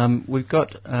 Tim. We've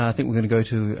got, I think we're going to go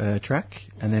to a track,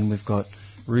 and then we've got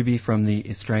Ruby from the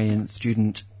Australian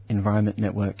Student Environment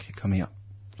Network coming up.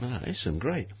 Excellent,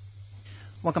 great.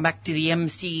 Welcome back to the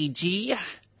MCG.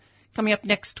 Coming up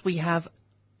next, we have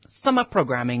Summer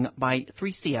Programming by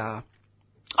 3CR.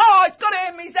 Oh, it's got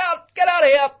enemy's out! Get out of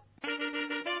here!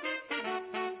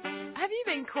 Have you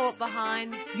been caught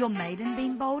behind? Your maiden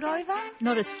been bowled over?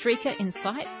 Not a streaker in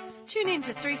sight? Tune in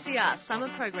to 3CR Summer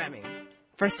Programming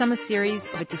for a summer series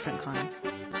of a different kind.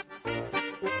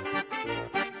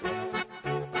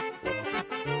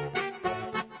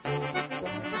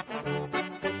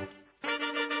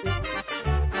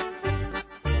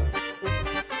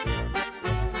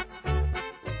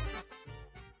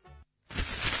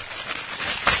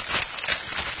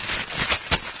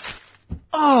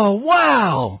 Oh,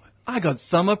 wow! I got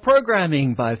summer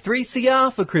programming by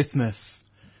 3CR for Christmas.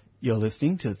 You're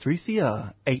listening to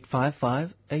 3CR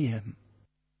 855 AM.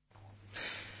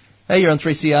 Hey, you're on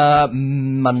 3CR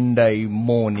Monday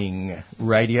morning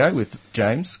radio with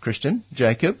James, Christian,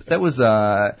 Jacob. That was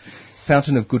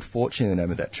Fountain of Good Fortune, the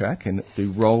name of that track, and the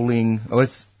Rolling, I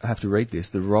always have to read this,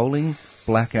 the Rolling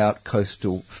Blackout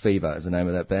Coastal Fever is the name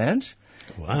of that band.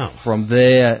 Wow. From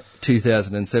their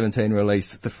 2017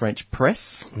 release, The French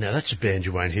Press. Now, that's a band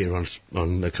you won't hear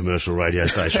on the commercial radio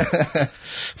station.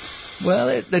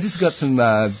 Well, they just got some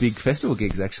big festival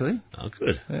gigs, actually. Oh,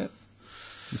 good. Yeah.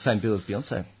 The same bill as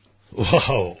Beyonce.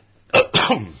 Whoa.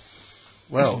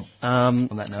 Well, on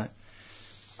that note.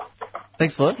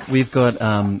 Thanks a lot. We've got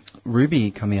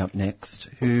Ruby coming up next,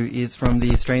 who is from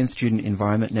the Australian Student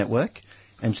Environment Network,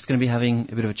 and she's going to be having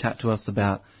a bit of a chat to us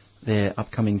about their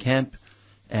upcoming camp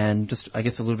and just, I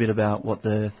guess, a little bit about what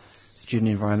the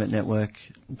Student Environment Network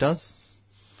does.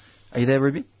 Are you there,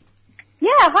 Ruby? Yeah,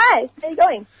 hi. How are you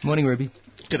going? Morning, Ruby.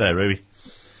 G'day, Ruby.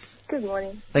 Good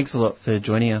morning. Thanks a lot for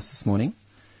joining us this morning.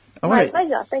 My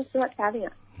pleasure. Thanks so much for having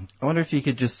us. I wonder if you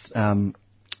could just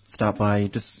start by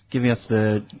just giving us,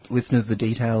 the listeners, the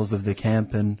details of the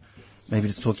camp and maybe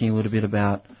just talking a little bit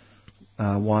about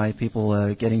why people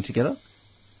are getting together.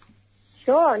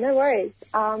 Sure, no worries.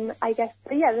 I guess,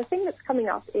 the thing that's coming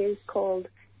up is called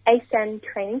ASEN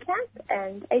Training Camp,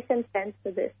 and ASEN stands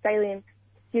for the Australian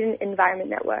Student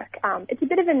Environment Network. It's a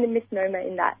bit of a misnomer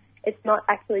in that it's not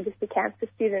actually just a camp for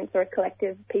students or a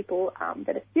collective of people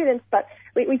that are students, but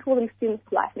we call them students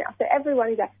for life now. So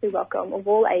everyone is actually welcome, of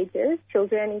all ages,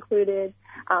 children included,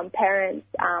 parents.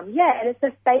 And it's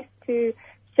a space to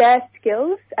share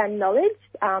skills and knowledge,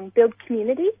 build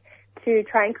community, to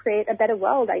try and create a better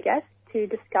world, I guess, to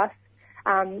discuss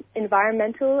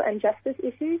environmental and justice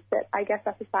issues that I guess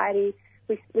our society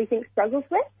we think struggles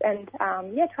with, and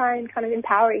try and kind of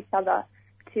empower each other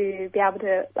to be able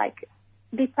to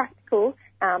be practical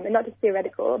and not just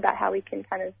theoretical about how we can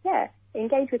kind of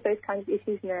engage with those kinds of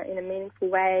issues in a meaningful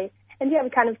way. And we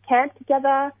kind of camp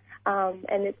together,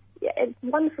 and it's a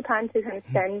wonderful time to kind of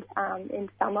spend in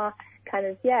summer,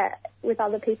 with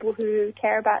other people who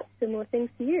care about similar things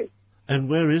to you. And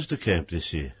where is the camp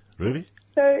this year, Ruby?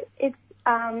 So it's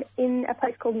in a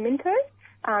place called Minto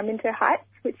Heights,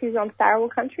 which is on Tharawal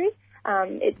country.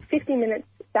 It's 50 minutes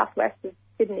southwest of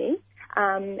Sydney.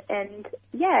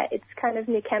 It's kind of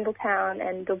near Campbelltown,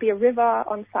 and there'll be a river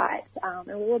on site. And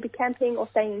we'll be camping or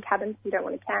staying in cabins if you don't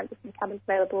want to camp. There's some cabins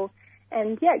available.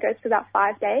 And it goes for about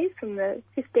 5 days from the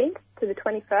 15th to the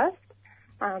 21st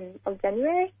of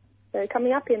January. So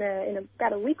coming up in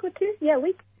about a week or two. Yeah, a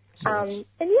week.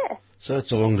 So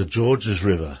it's along the Georges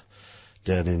River.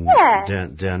 Down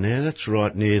there. That's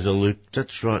right near the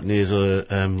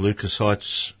Lucas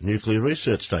Heights Nuclear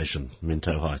Research Station,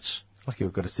 Minto Heights. Like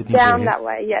you've got a Sydney down that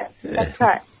way. Yes, that's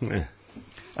right. Yeah.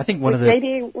 I think one of the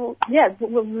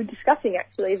we're discussing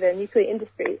actually the nuclear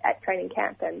industry at training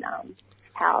camp and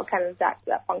how kind of that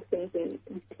functions and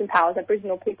empowers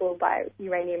Aboriginal people by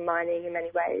uranium mining in many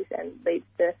ways and leads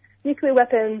to nuclear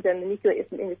weapons and the nuclear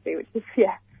industry, which is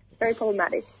very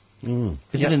problematic. Is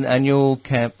it an annual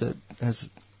camp that has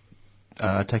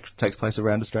takes place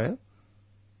around Australia?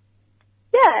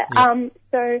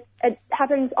 So it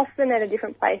happens often at a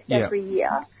different place every year.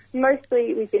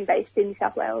 Mostly we've been based in New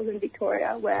South Wales and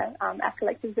Victoria, where our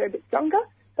collectives are a bit stronger,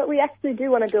 but we actually do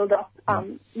want to build up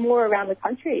more around the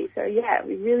country. So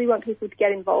we really want people to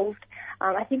get involved.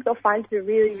 I think they'll find it a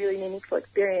really, really meaningful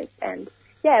experience. And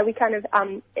we kind of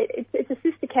it's a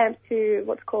sister camp to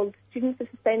what's called Students of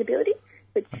Sustainability,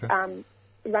 which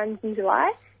runs in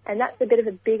July, and that's a bit of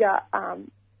a bigger,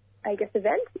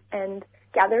 event and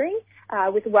gathering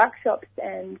with workshops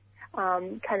and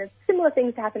kind of similar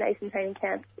things to happen at ASEN Training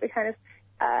Camp. We're kind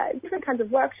of different kinds of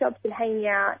workshops and hanging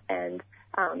out and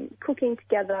cooking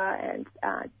together and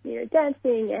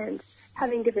dancing and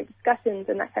having different discussions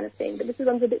and that kind of thing. But this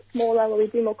one's a bit smaller, where we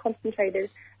do more concentrated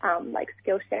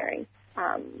skill sharing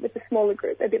with a smaller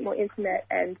group, a bit more intimate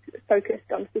and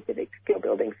focused on specific skill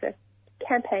building for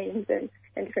campaigns and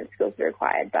different skills that are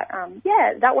required. But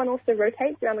that one also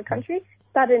rotates around the country.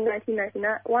 Started in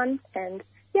 1991 and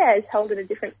is held in a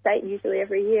different state usually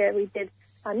every year. We did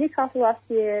Newcastle last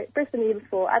year, Brisbane the year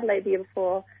before, Adelaide the year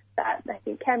before that, I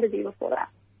think Canberra the year before that,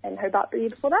 and Hobart the year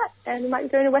before that, and we might be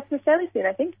going to Western Australia soon,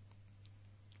 I think.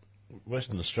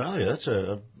 Western Australia,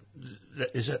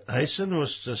 is that ACEN or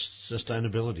just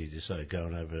sustainability, do you say,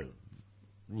 going over,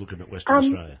 looking at Western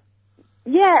Australia?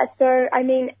 Yeah, so, I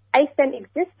mean, ACEN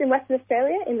exists in Western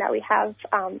Australia in that we have,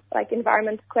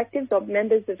 environmental collectives or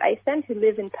members of ACEN who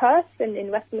live in Perth and in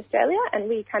Western Australia, and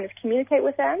we kind of communicate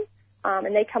with them,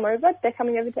 and they come over. They're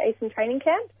coming over to ACEN training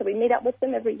camp, so we meet up with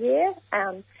them every year.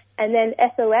 And then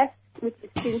SOS, which is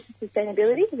Students of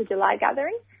Sustainability, the July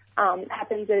gathering,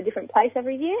 happens at a different place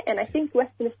every year, and I think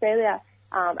Western Australia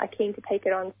are keen to take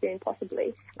it on soon,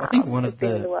 possibly. I think one of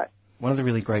the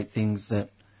really great things that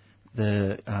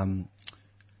the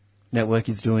network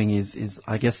is doing is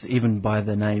I guess even by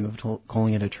the name of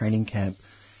calling it a training camp,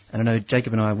 and I know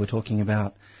Jacob and I were talking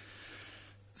about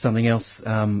something else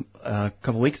a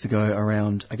couple of weeks ago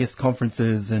around, I guess,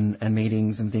 conferences and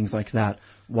meetings and things like that.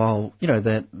 While, you know,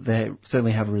 they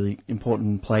certainly have a really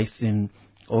important place in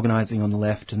organising on the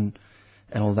left and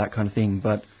all that kind of thing,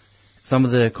 but some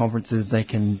of the conferences, they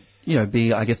can, you know,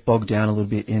 be, I guess, bogged down a little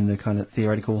bit in the kind of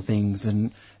theoretical things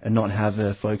and not have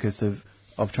a focus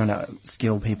of trying to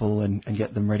skill people and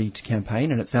get them ready to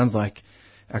campaign. And it sounds like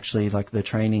actually like the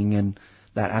training and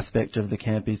that aspect of the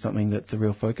camp is something that's a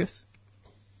real focus.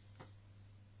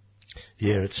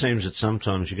 Yeah, it seems that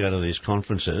sometimes you go to these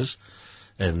conferences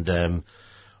and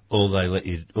all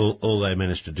they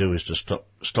manage to do is to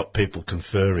stop people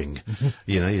conferring. Mm-hmm.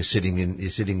 You know, you're sitting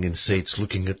in seats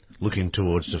looking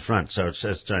towards the front. So it's,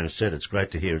 as James said, it's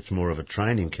great to hear it's more of a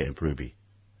training camp, Ruby.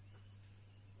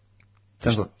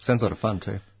 Sounds a lot of fun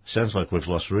too. Sounds like we've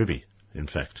lost Ruby, in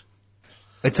fact.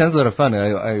 It sounds a lot of fun.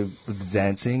 I with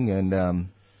dancing and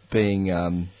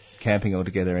being camping all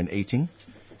together and eating,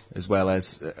 as well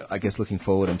as I guess looking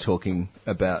forward and talking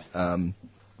about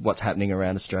what's happening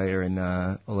around Australia and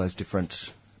all those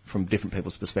from different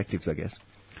people's perspectives, I guess.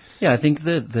 Yeah, I think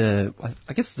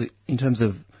I guess in terms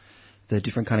of the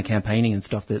different kind of campaigning and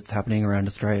stuff that's happening around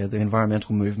Australia, the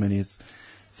environmental movement is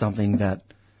something that,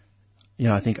 you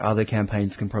know, I think other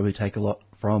campaigns can probably take a lot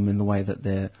from in the way that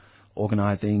they're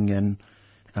organising and,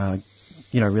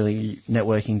 you know, really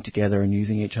networking together and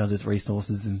using each other's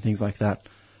resources and things like that.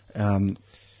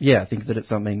 I think that it's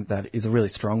something that is a really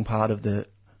strong part of the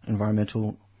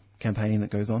environmental campaigning that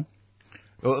goes on.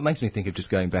 Well, it makes me think of just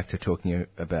going back to talking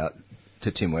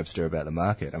to Tim Webster about the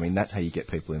market. I mean, that's how you get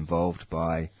people involved,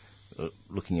 by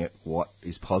looking at what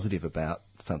is positive about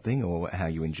something or how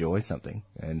you enjoy something.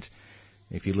 And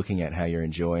if you're looking at how you're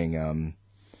enjoying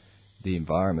the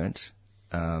environment,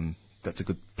 that's a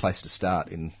good place to start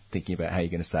in thinking about how you're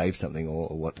going to save something or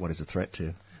what is a threat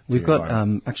to. We've got,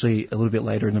 actually, a little bit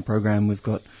later in the program, we've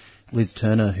got Liz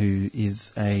Turner, who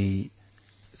is a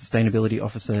sustainability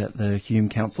officer at the Hume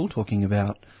Council, talking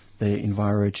about the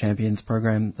Enviro Champions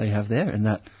program they have there. And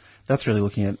that's really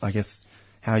looking at, I guess,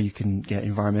 how you can get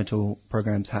environmental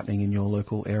programs happening in your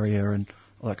local area and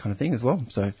all that kind of thing as well.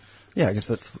 So, yeah, I guess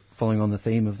that's following on the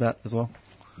theme of that as well.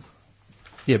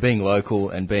 Yeah, being local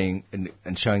and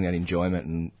and showing that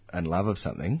enjoyment and love of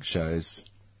something shows,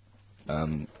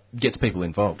 gets people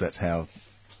involved. That's how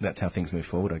things move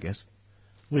forward, I guess.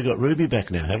 We got Ruby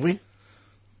back now, have we?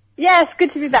 Yes,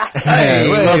 good to be back. Hey,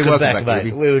 welcome back,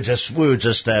 mate. Ruby. We were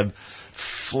just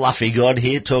fluffy God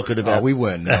here talking about. Oh, we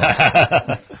weren't. No.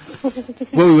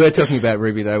 What we were talking about,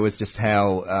 Ruby, though, was just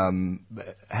how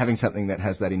having something that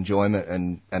has that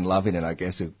enjoyment and love in it, I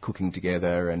guess, of cooking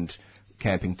together and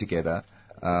camping together,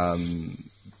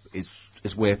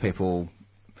 is where people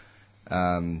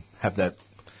have that,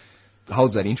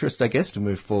 holds that interest, I guess, to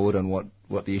move forward on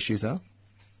what the issues are.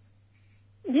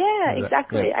 Yeah,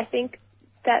 exactly. Yeah. I think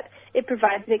that it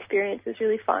provides an experience that's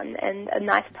really fun and a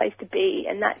nice place to be,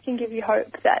 and that can give you hope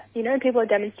that, you know, people are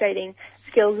demonstrating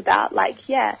skills about,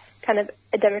 kind of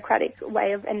a democratic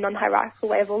way of and non-hierarchical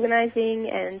way of organising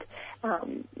and,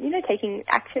 you know, taking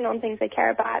action on things they care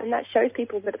about, and that shows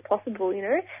people that it's possible, you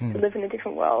know, to live in a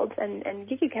different world. And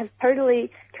Gigi has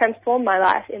totally transformed my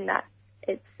life in that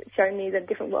it's shown me that a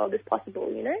different world is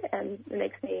possible, you know, and it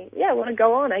makes me, want to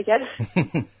go on, I guess.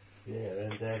 Yeah,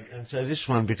 and so this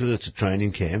one, because it's a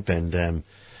training camp and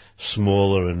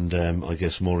smaller and I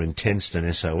guess more intense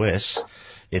than SOS,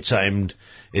 it's aimed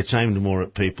more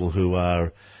at people who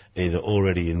are either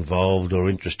already involved or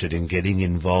interested in getting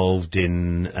involved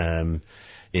in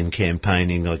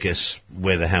campaigning, I guess,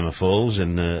 where the hammer falls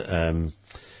and on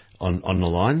the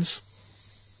lines.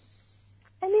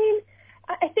 I mean,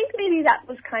 I think maybe initially that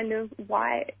was kind of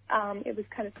why it was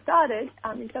kind of started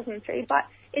in 2003, but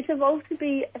it's evolved to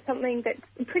be something that's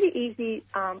a pretty easy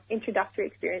introductory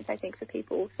experience, I think, for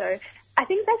people. So I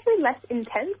think it's actually less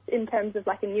intense in terms of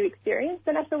like a new experience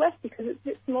than SOS because it's a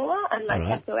bit smaller and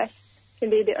like SOS can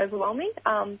be a bit overwhelming.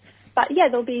 But yeah,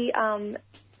 there'll be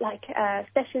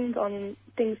sessions on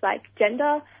things like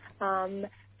gender,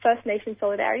 First Nation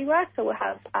solidarity work. So we'll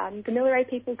have the Milleray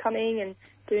people coming and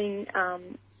doing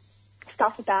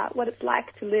stuff about what it's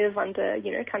like to live under,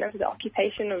 kind of the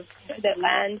occupation of their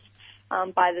land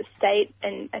by the state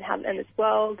and this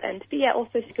world, and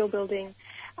also skill building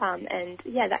and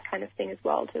that kind of thing as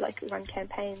well to like run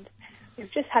campaigns.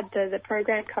 We've just had the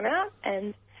program come out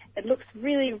and it looks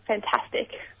really fantastic.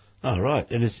 Oh, right.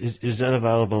 And is that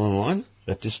available online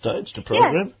at this stage, the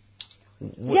program?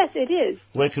 Yes, it is.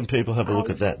 Where can people have a look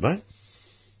at that, mate?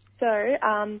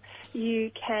 So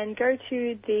you can go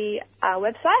to the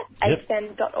website,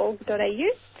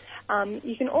 ascend.org.au.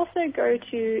 You can also go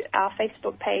to our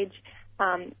Facebook page,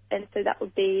 and so that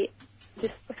would be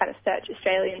just kind of search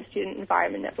Australian Student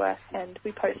Environment Network, and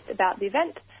we post about the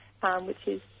event,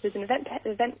 there's an event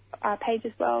page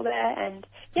as well there, and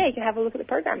you can have a look at the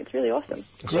program. It's really awesome.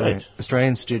 Great.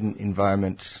 Australian Student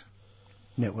Environment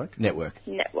Network.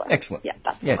 Excellent. Yeah,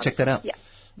 that's check that out. Yeah.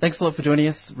 Thanks a lot for joining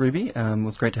us, Ruby. It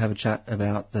was great to have a chat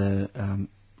about the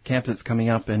camp that's coming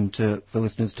up and for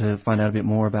listeners to find out a bit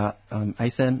more about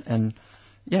ASEN. And,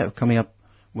 coming up,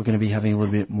 we're going to be having a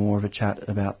little bit more of a chat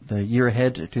about the year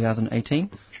ahead, 2018.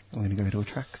 We're going to go to a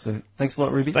track. So thanks a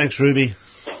lot, Ruby. Thanks, Ruby.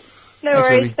 No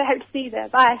worries. I hope to see you there.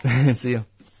 Bye. See you.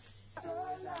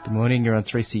 Good morning. You're on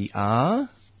 3CR,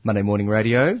 Monday Morning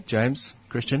Radio. James,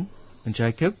 Christian and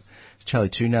Jacob. Charlie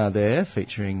Tunar there,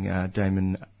 featuring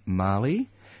Damon Marley.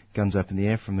 Guns Up in the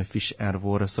Air from the Fish Out of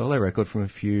Water solo record from a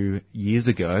few years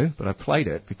ago, but I played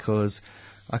it because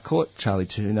I caught Charlie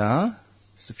Tunar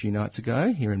just a few nights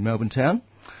ago here in Melbourne town.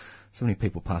 So many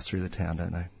people pass through the town,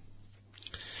 don't they?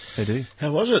 They do.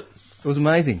 How was it? It was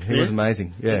amazing. It was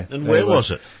amazing, yeah. And where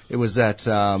was it? It was at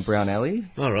Brown Alley.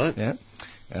 All right. Yeah.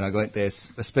 And I went there,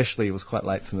 especially, it was quite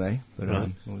late for me, but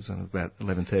it was about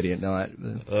 11:30 at night.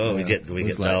 We get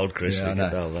old, Chris. Yeah, we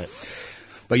get old late.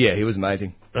 But yeah, he was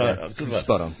amazing. Right,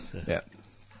 spot on. Yeah.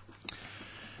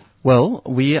 Well,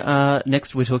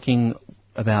 next we're talking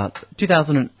about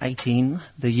 2018,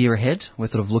 the year ahead. We're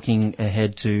sort of looking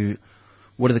ahead to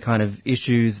what are the kind of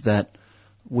issues that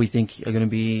we think are going to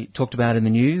be talked about in the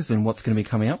news and what's going to be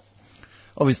coming up.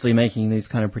 Obviously, making these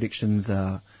kind of predictions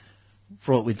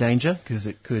fraught with danger because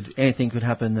anything could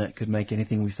happen that could make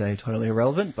anything we say totally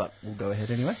irrelevant. But we'll go ahead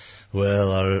anyway.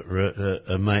 Well,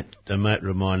 a mate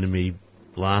reminded me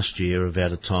last year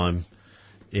about a time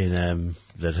in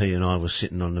that he and I were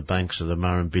sitting on the banks of the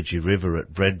Murrumbidgee River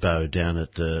at Breadbow down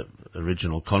at the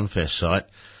original Confess site,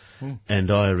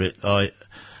 and I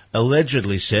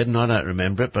allegedly said, and I don't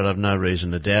remember it, but I've no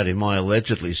reason to doubt him, I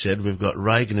allegedly said, we've got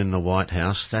Reagan in the White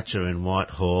House, Thatcher in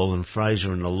Whitehall, and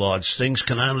Fraser in the Lodge. Things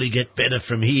can only get better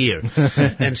from here.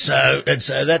 and so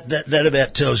that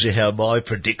about tells you how my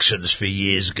predictions for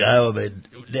years go. I mean,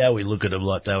 now we look at them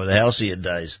like they were the halcyon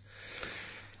days.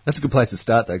 That's a good place to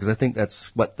start, though, because I think that's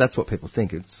what people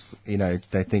think. It's,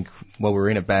 they think, well,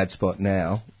 we're in a bad spot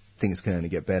now, things can only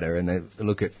get better, and they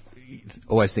look at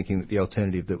always thinking that the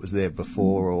alternative that was there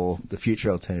before or the future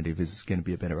alternative is going to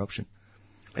be a better option.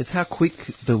 It's how quick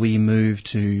do we move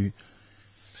to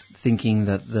thinking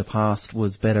that the past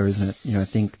was better, isn't it? I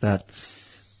think that,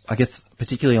 I guess,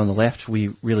 particularly on the left,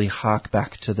 we really hark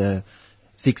back to the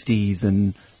 60s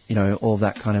and, all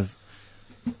that kind of,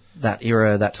 that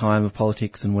era, that time of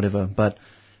politics and whatever. But,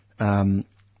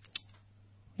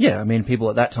 people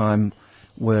at that time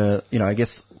were, I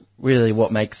guess, really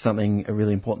what makes something a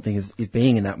really important thing is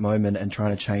being in that moment and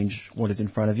trying to change what is in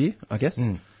front of you, I guess.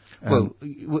 Well,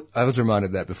 I was reminded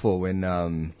of that before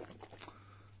when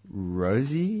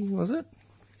Rosie, was it?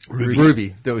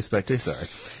 Ruby, that we spoke to, sorry.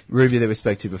 Ruby that we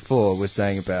spoke to before was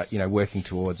saying about, working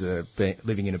towards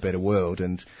living in a better world,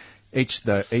 and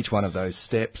each one of those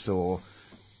steps or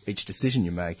each decision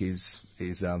you make is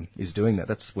doing that.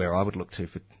 That's where I would look to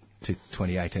for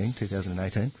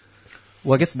 2018.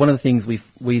 Well, I guess one of the things we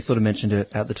sort of mentioned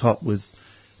at the top was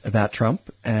about Trump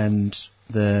and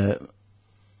the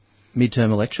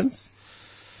midterm elections.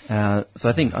 So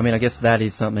I guess that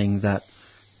is something that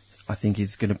I think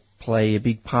is going to play a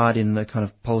big part in the kind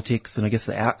of politics, and I guess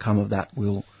the outcome of that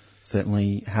will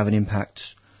certainly have an impact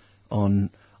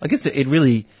on. I guess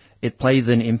it plays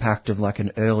an impact of like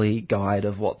an early guide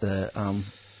of what the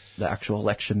actual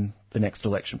election, the next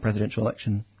election, presidential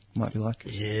election, might be like.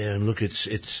 Yeah, and look,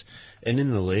 it's and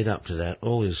in the lead up to that,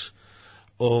 all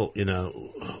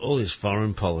all these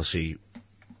foreign policy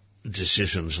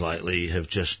decisions lately have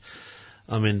just.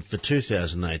 I mean, for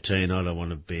 2018, I don't want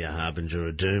to be a harbinger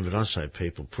of doom, but I say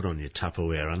people put on your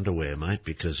Tupperware underwear, mate,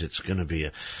 because it's going to be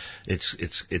a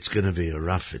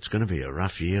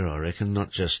rough year, I reckon.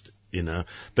 Not just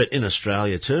but in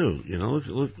Australia too.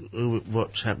 Look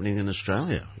what's happening in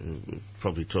Australia. We'll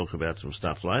probably talk about some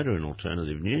stuff later in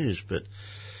alternative news, but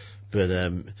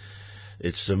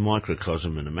it's a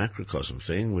microcosm and a macrocosm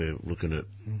thing. We're looking at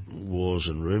wars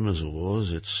and rumours of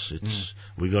wars.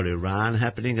 We got Iran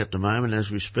happening at the moment as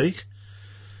we speak,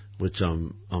 which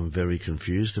I'm very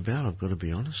confused about. I've got to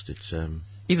be honest. It's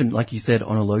even like you said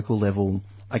on a local level.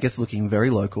 I guess looking very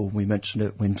local. We mentioned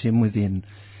it when Tim was in.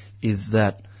 Is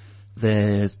that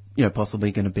there's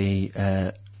possibly going to be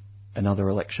another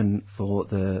election for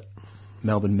the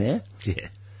Melbourne mayor? Yeah.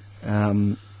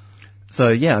 So,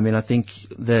 yeah, I mean, I think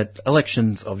that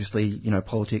elections, obviously,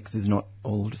 politics is not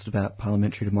all just about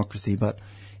parliamentary democracy, but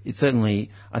it's certainly,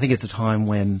 I think it's a time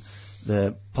when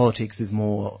the politics is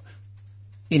more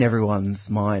in everyone's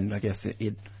mind. I guess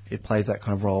it plays that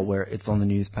kind of role where it's on the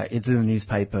newspaper, it's in the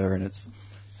newspaper and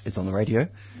it's on the radio,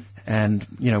 and,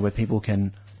 where people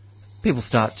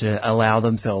start to allow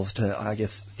themselves to, I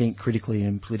guess, think critically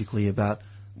and politically about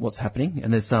what's happening,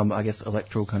 and there's some, I guess,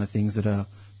 electoral kind of things that are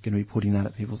going to be putting that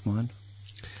at people's mind.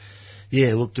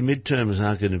 Yeah, look, the midterms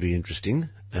are going to be interesting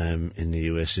in the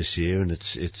US this year, and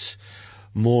it's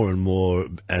more and more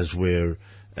as we're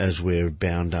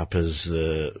bound up as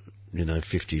the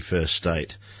 51st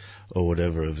state or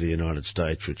whatever of the United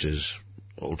States, which is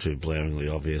all too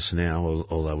blaringly obvious now.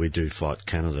 Although we do fight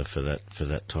Canada for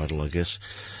that title, I guess.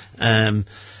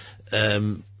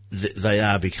 They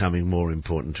are becoming more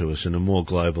important to us in a more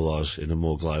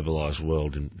globalised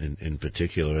world in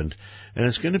particular, and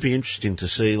it's going to be interesting to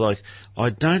see. Like,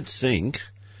 I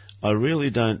really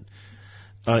don't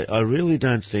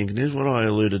think, and here's what I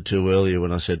alluded to earlier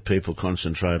when I said people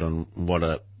concentrate on what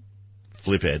a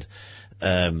fliphead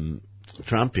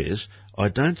Trump is. I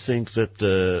don't think that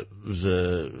the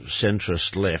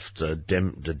centrist left, the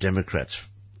Democrats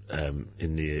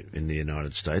in the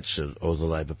United States or the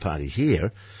Labor Party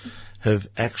here have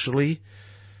actually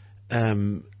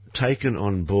taken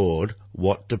on board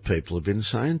what the people have been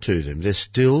saying to them. They're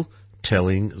still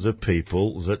telling the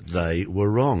people that they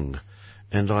were wrong,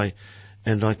 and I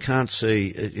can't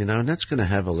see, and that's going to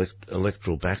have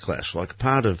electoral backlash. Like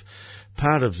part of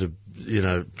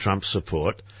the Trump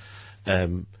support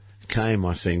came,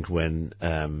 I think, when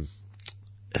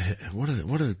what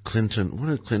did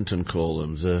Clinton call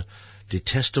them? The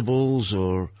detestables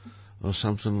or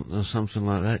something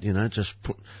like that. Just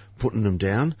putting them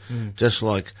down, just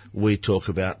like we talk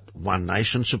about One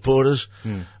Nation supporters,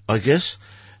 I guess.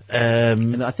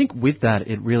 And I think with that,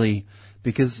 it really,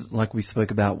 because like we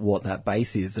spoke about what that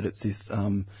base is, that it's this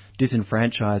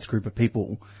disenfranchised group of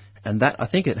people, and that I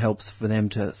think it helps for them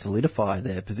to solidify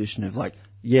their position of like,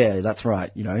 yeah, that's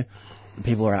right,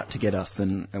 people are out to get us,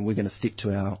 and we're going to stick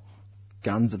to our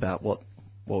guns about what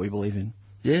we believe in.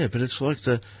 Yeah, but it's like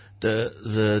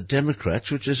the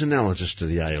Democrats, which is analogous to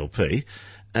the ALP,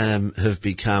 have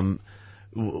become,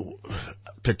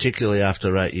 particularly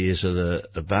after 8 years of the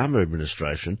Obama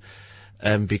administration,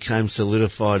 became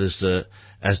solidified as the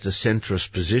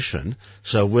centrist position.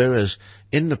 So whereas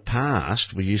in the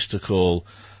past we used to call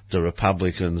the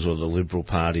Republicans or the Liberal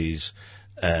parties,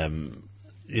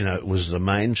 it was the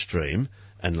mainstream,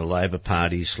 and the Labor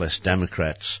Party /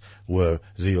 Democrats were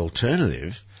the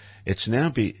alternative. It's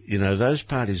now those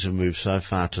parties have moved so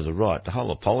far to the right, the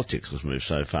whole of politics has moved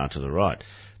so far to the right,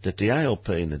 that the ALP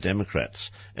and the Democrats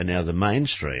are now the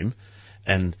mainstream,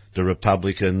 and the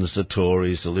Republicans, the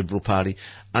Tories, the Liberal Party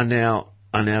are now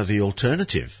the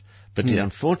alternative. But the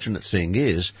unfortunate thing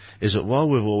is that while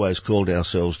we've always called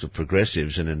ourselves the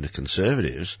progressives and the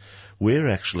conservatives, we're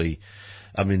actually,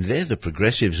 they're the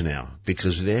progressives now,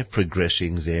 because they're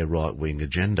progressing their right-wing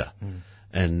agenda.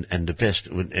 And the best,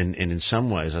 and in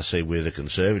some ways I see we're the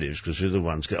conservatives, because we're the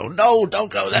ones go, no,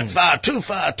 don't go that far, too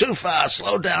far,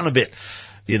 slow down a bit,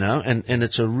 and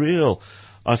it's a real,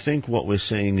 I think what we're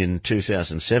seeing in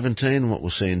 2017, what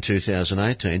we'll see in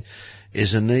 2018,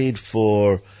 is a need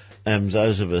for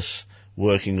those of us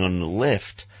working on the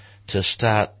left to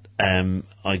start,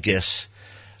 I guess,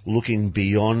 looking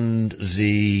beyond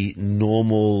the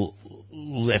normal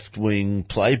left-wing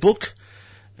playbook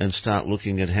and start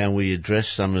looking at how we address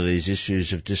some of these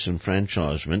issues of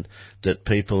disenfranchisement that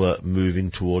people are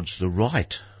moving towards the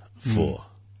right for.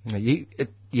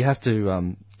 You have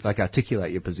to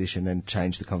articulate your position and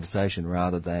change the conversation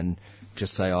rather than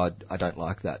just say, I don't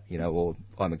like that, or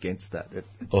I'm against that.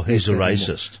 Or he's a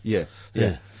racist. Yeah.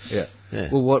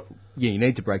 Well, you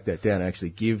need to break that down and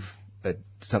actually give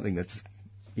something that's,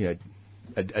 a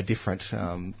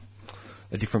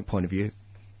different point of view.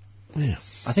 Yeah.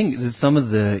 I think there's some of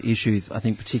the issues, I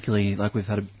think particularly, like we've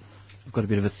got a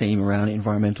bit of a theme around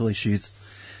environmental issues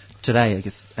today, I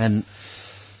guess. And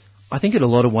I think in a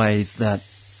lot of ways that,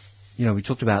 we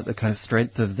talked about the kind of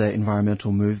strength of the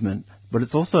environmental movement, but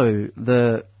it's also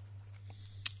the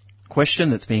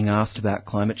question that's being asked about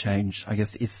climate change, I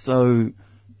guess, is so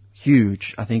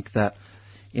huge. I think that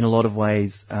in a lot of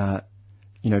ways,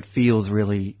 it feels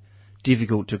really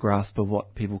difficult to grasp of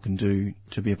what people can do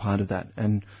to be a part of that.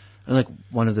 And like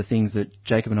one of the things that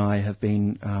Jacob and I have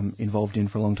been involved in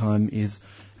for a long time is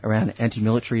around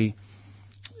anti-military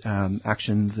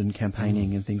actions and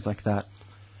campaigning and things like that.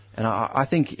 And I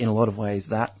think in a lot of ways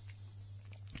that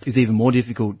is even more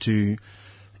difficult to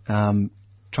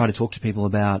try to talk to people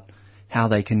about how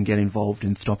they can get involved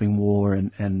in stopping war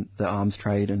and the arms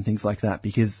trade and things like that,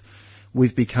 because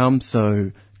we've become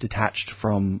so detached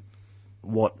from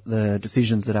what the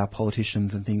decisions that our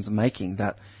politicians and things are making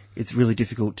that it's really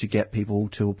difficult to get people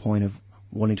to a point of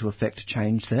wanting to affect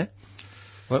change there.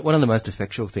 Well, one of the most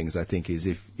effectual things, I think, is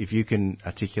if you can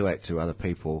articulate to other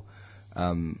people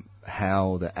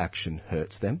how the action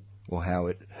hurts them or how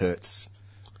it's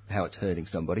hurting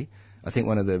somebody. I think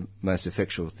one of the most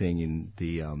effectual thing in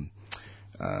the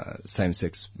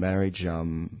same-sex marriage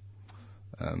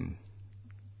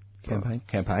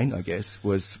campaign, I guess,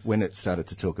 was when it started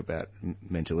to talk about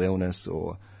mental illness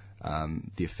or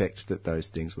the effect that those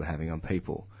things were having on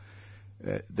people.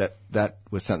 That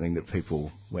was something that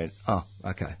people went, oh,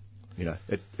 okay.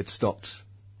 It stopped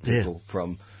people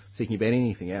from thinking about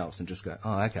anything else and just go,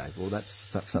 oh, okay, well,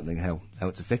 that's something how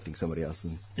it's affecting somebody else.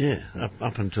 And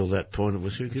up until that point, it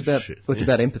was who gives a shit. Well, it's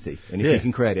about empathy. And if you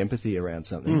can create empathy around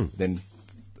something, then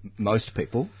most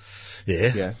people...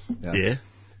 Yeah.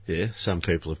 Some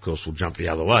people, of course, will jump the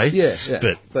other way.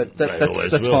 But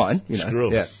that's fine.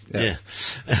 But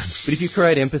if you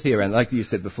create empathy around, like you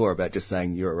said before about just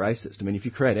saying you're a racist, I mean, if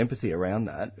you create empathy around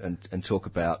that and talk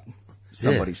about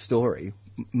somebody's story,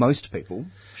 most people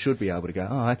should be able to go,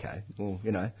 oh, okay, well,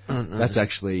 that's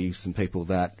actually some people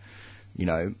that,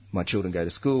 my children go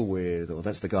to school with, or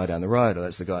that's the guy down the road, or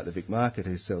that's the guy at the Vic Market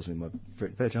who sells me my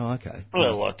fruit and veg. Oh, okay.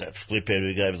 Well, like that fliphead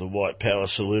who gave the white power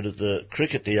salute at the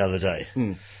cricket the other day.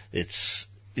 It's,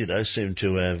 seemed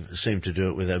to do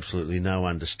it with absolutely no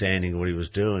understanding of what he was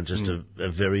doing, just a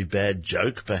very bad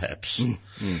joke, perhaps.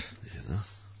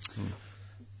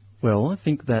 Well, I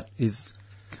think that is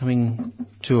coming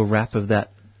to a wrap of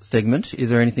that segment. Is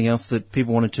there anything else that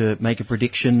people wanted to make a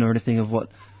prediction or anything of what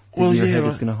the year ahead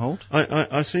is going to hold?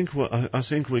 I think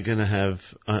we're going to have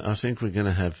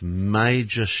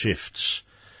major shifts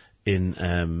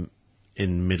in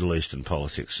Middle Eastern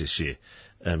politics this year,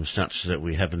 such that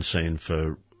we haven't seen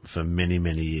for many,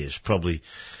 many years. Probably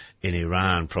in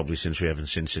Iran, since we haven't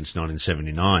seen since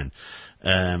 1979.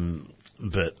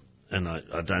 And I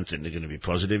don't think they're going to be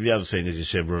positive. The other thing, as you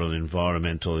said, we're on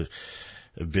environmental,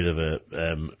 a bit of a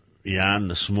yarn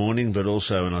this morning, but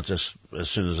also, and as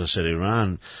soon as I said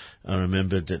Iran, I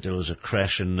remembered that there was a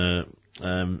crash in the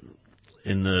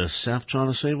South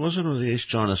China Sea, was it, or the East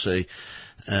China Sea,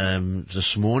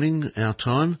 this morning, our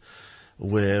time,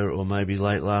 or maybe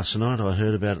late last night, I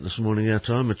heard about it this morning, our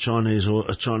time, a Chinese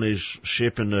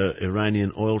ship and an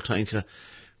Iranian oil tanker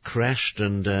crashed,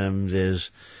 and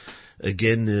there's,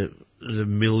 again, the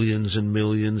millions and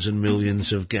millions and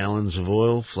millions of gallons of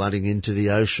oil flooding into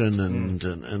the ocean and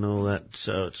all that.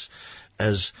 So it's,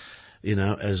 as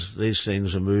these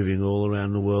things are moving all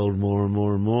around the world more and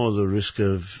more and more, the risk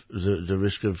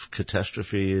of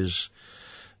catastrophe is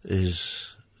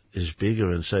bigger.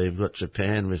 And so you've got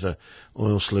Japan with a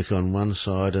oil slick on one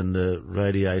side and the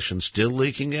radiation still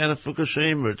leaking out of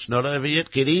Fukushima. It's not over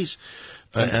yet, kiddies.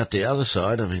 Out the other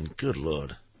side, I mean, good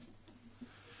Lord.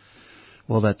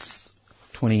 Well, that's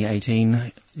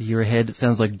 2018, the year ahead. It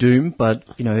sounds like doom, but,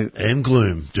 And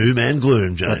gloom. Doom and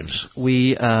gloom, James.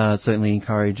 We certainly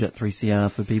encourage at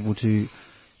 3CR for people to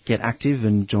get active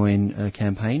and join a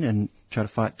campaign and try to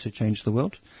fight to change the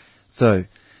world. So,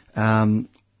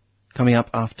 coming up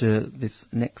after this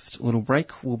next little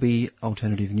break will be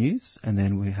alternative news, and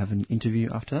then we have an interview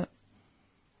after that.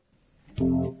 I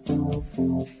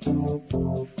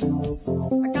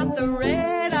got the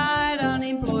red-eyed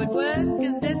unemployed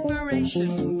workers'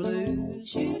 desperation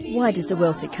blues. Why does a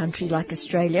wealthy country like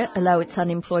Australia allow its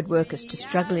unemployed workers to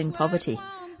struggle in poverty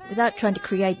without trying to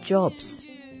create jobs?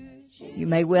 You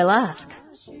may well ask.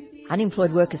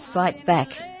 Unemployed Workers Fight Back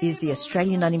is the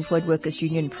Australian Unemployed Workers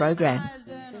Union program,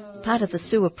 part of the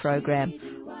SUA program,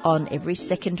 on every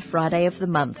second Friday of the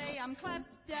month.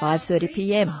 5:30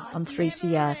 p.m. on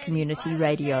 3CR Community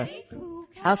Radio.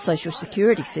 Our social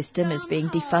security system is being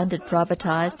defunded,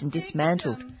 privatised and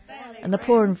dismantled, and the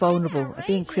poor and vulnerable are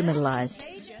being criminalised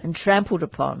and trampled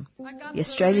upon. The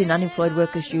Australian Unemployed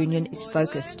Workers Union is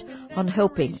focused on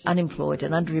helping unemployed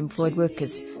and underemployed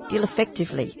workers deal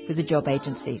effectively with the job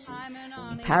agencies,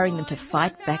 empowering them to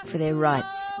fight back for their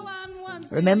rights.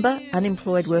 Remember,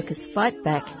 Unemployed Workers Fight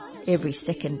Back every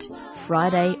second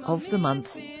Friday of the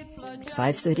month at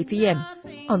 5:30 p.m.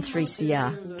 on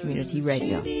 3CR Community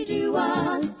Radio.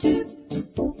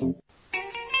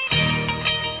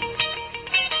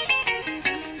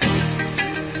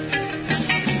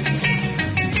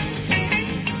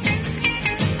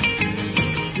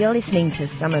 You're listening to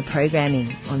summer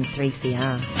programming on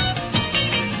 3CR.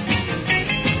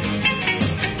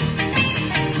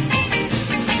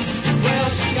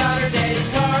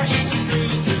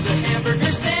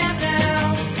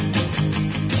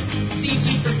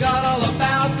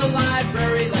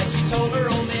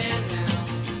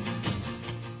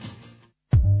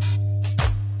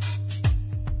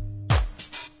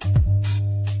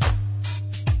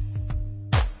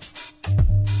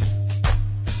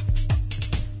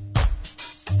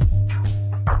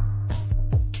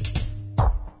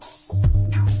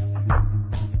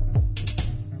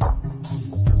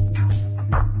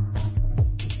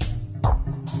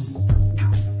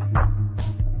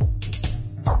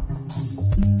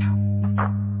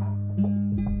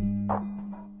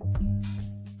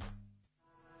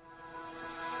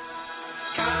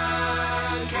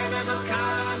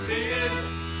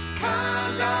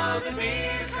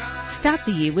 Start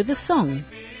the year with a song,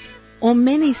 or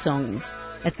many songs,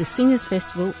 at the Singers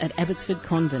Festival at Abbotsford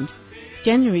Convent,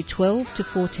 January 12 to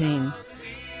 14,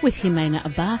 with Jimena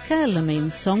Abarca,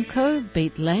 Lamine Sonko,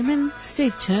 Beat Lehman,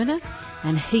 Steve Turner,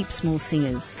 and heaps more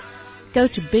singers. Go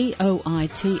to boite.com.au.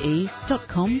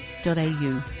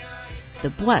 The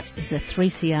Boite is a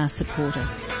 3CR supporter.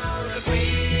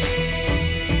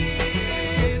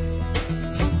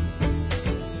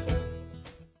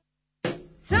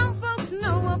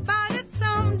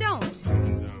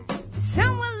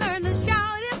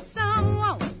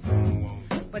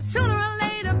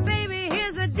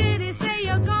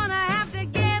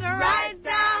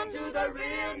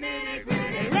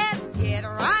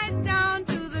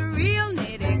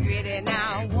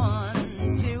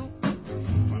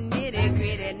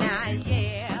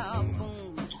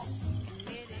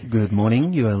 Good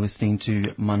morning, you are listening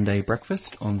to Monday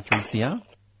Breakfast on 3CR,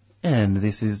 and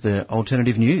this is the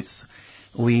alternative news.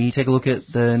 We take a look at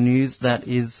the news that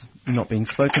is not being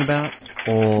spoken about,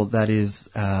 or that is,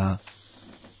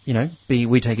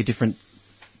 we take a different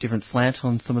slant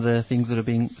on some of the things that are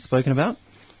being spoken about.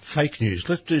 Fake news.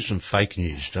 Let's do some fake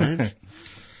news, James.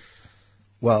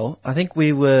 Well, I think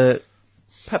we were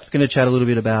perhaps going to chat a little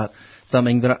bit about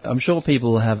something that I'm sure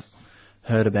people have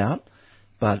heard about,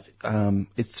 but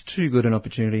it's too good an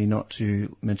opportunity not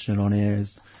to mention it on air,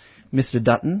 is Mr.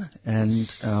 Dutton and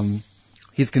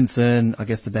his concern, I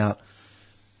guess, about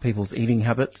people's eating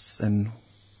habits and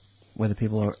whether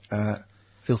people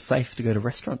feel safe to go to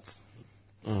restaurants.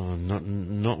 Oh,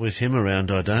 not with him around,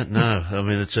 I don't know. I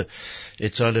mean,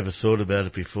 I never thought about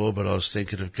it before, but I was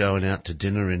thinking of going out to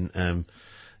dinner in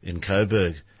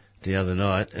Coburg the other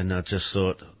night, and I just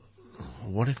thought,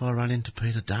 what if I run into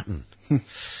Peter Dutton?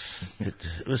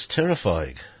 It was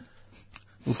terrifying.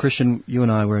 Well, Christian, you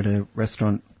and I were at a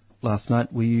restaurant last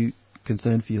night. Were you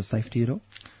concerned for your safety at all?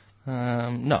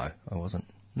 No, I wasn't.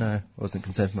 No, I wasn't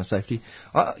concerned for my safety.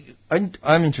 I'm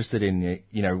interested in,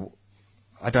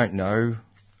 I don't know.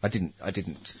 I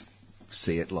didn't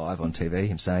see it live on TV,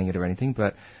 him saying it or anything,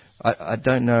 but I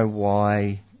don't know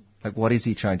why. Like, what is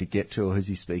he trying to get to, or who's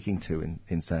he speaking to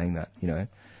in saying that?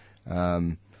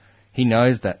 He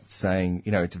knows that saying,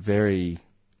 it's a very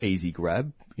easy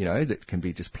grab, that can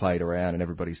be just played around and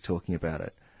everybody's talking about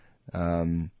it.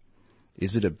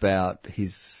 Is it about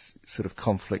his sort of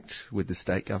conflict with the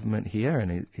state government here,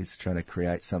 and he's trying to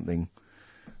create something,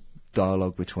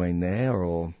 dialogue between there,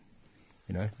 or,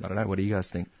 I don't know, what do you guys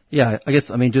think? Yeah, I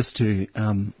guess, just to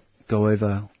go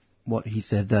over what he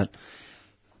said, that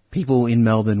people in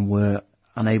Melbourne were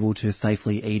unable to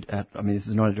safely eat at, this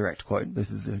is not a direct quote,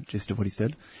 this is a gist of what he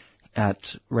said,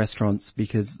 at restaurants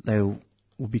because they will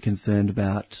be concerned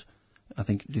about, I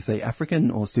think, did you say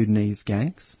African or Sudanese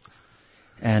gangs?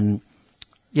 And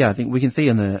yeah, I think we can see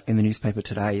in the newspaper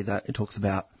today that it talks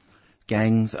about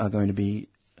gangs are going to be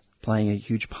playing a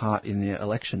huge part in the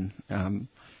election, and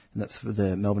that's for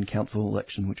the Melbourne Council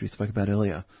election, which we spoke about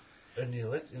earlier. In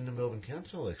the Melbourne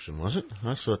Council election, was it?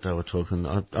 I thought they were talking.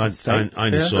 I only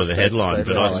saw the headline,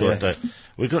 but I thought that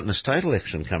we've got an estate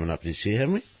election coming up this year,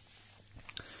 haven't we?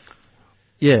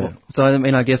 Yeah. So, I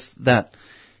mean, I guess that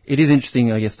it is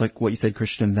interesting, I guess, like what you said,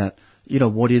 Christian, that,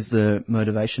 what is the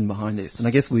motivation behind this? And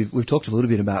I guess we've talked a little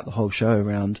bit about the whole show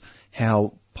around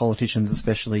how politicians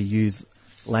especially use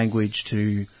language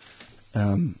to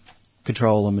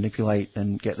control and manipulate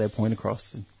and get their point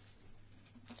across.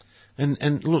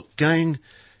 And look,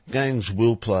 gangs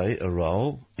will play a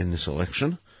role in this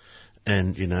election,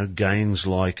 and gangs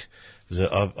like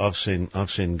I've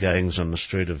seen gangs on the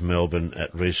street of Melbourne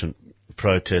at recent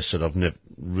protests that I've never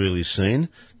really seen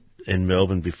in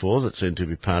Melbourne before, that seem to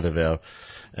be part of our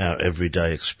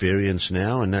everyday experience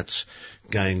now, and that's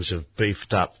gangs of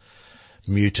beefed up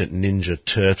mutant ninja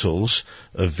turtles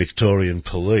of Victorian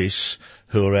police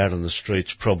who are out on the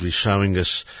streets probably trying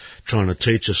to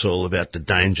teach us all about the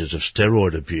dangers of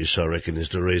steroid abuse, I reckon, is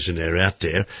the reason they're out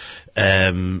there.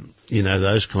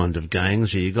 Those kind of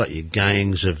gangs. You've got your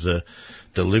gangs of the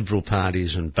Liberal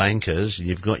parties and bankers, and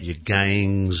you've got your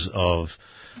gangs of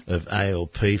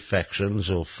ALP factions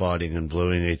all fighting and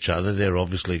bluing each other. They're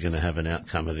obviously going to have an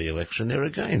outcome of the election. There are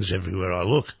gangs everywhere I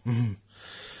look. Mm-hmm.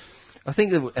 I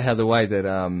think how the way that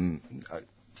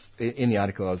in the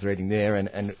article I was reading there,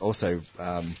 and also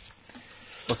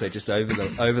just over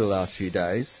the last few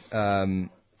days,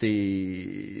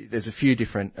 there's a few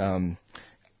different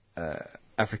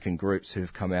African groups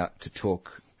who've come out to talk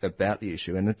about the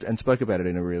issue and spoke about it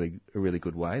in a really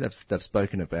good way. They've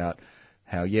spoken about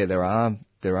how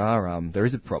there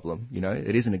is a problem.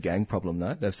 It isn't a gang problem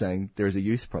though. They're saying there is a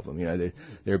youth problem.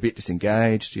 They're a bit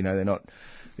disengaged.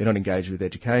 They're not engaged with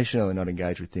education, or they're not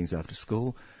engaged with things after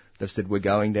school. They've said we're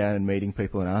going down and meeting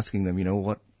people and asking them,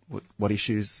 what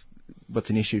issues, what's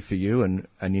an issue for you, and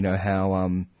how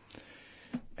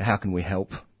can we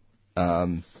help,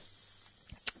 help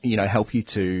you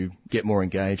to get more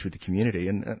engaged with the community,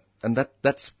 and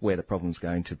that's where the problem's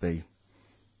going to be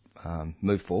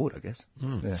moved forward, I guess.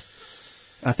 Mm. Yeah.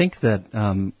 I think that,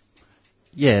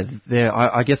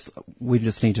 I guess we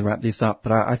just need to wrap this up,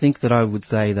 but I think that I would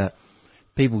say that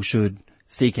people should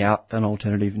seek out an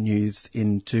alternative news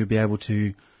to be able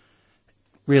to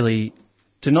really,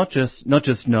 to not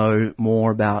just know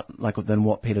more about than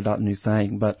what Peter Dutton is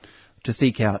saying, but to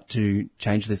seek out to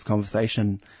change this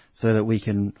conversation so that we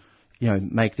can,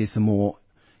 make this a more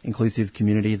inclusive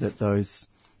community that those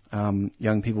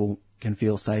young people can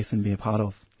feel safe and be a part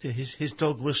of. Yeah, his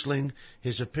dog whistling,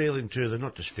 his appealing to the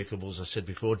not despicables, I said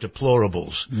before,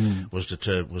 deplorables was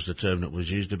the term that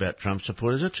was used about Trump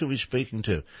supporters. That's who he's speaking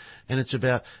to. And it's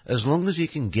about, as long as you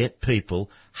can get people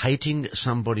hating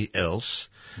somebody else,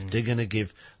 they're going to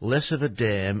give less of a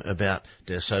damn about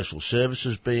their social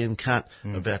services being cut,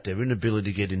 about their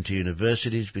inability to get into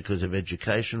universities because of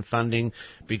education funding,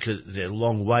 because their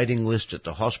long waiting lists at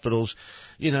the hospitals.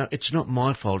 It's not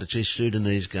my fault. It's these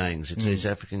Sudanese gangs. It's these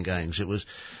African gangs. It was,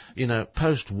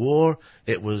 post-war,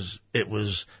 it was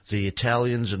the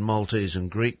Italians and Maltese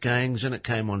and Greek gangs, and it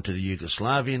came on to the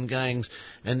Yugoslavian gangs,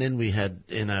 and then we had,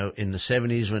 in the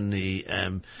 70s when the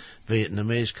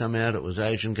Vietnamese come out, it was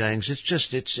Asian gangs.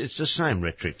 It's the same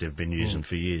rhetoric they've been using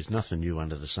for years. Nothing new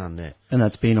under the sun there. And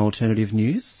that's been Alternative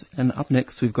News. And up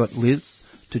next we've got Liz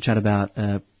to chat about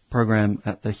a program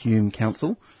at the Hume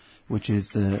Council, which is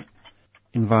the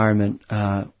Environment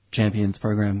Champions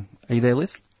program. Are you there,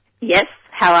 Liz? Yes.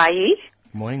 How are you?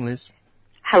 Morning, Liz.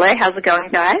 Hello. How's it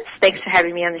going, guys? Thanks for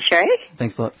having me on the show.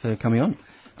 Thanks a lot for coming on.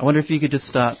 I wonder if you could just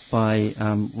start by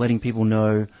letting people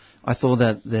know. I saw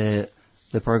that the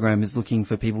program is looking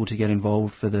for people to get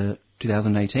involved for the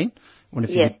 2018. I wonder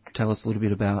if you could tell us a little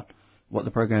bit about what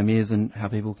the program is and how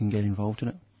people can get involved in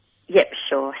it. Yep,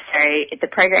 sure. So the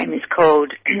program is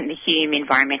called the Hume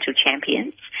Environmental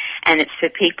Champions, and it's for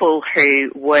people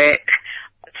who work,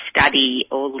 study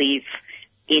or live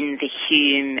in the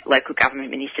Hume local government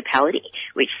municipality,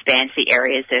 which spans the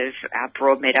areas of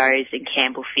Broadmeadows and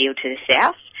Campbellfield to the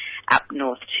south, up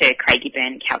north to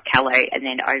Craigieburn, Calcallo, and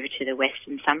then over to the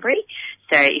western Sunbury.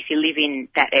 So if you live in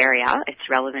that area, it's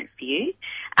relevant for you.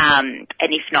 And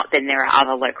if not, then there are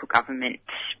other local government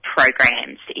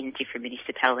programs in different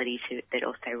municipalities that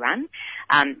also run.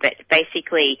 But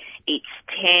basically, it's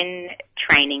 10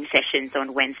 training sessions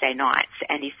on Wednesday nights.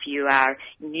 And if you are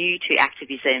new to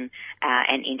activism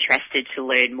and interested to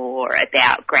learn more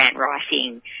about grant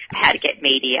writing, how to get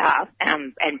media,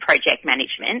 and project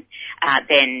management,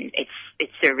 then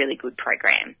it's a really good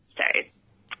program. So.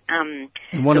 And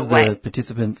one of the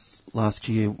participants last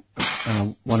year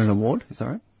won an award, is that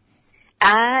right?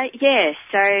 Yeah,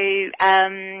 so,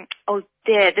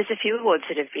 there's a few awards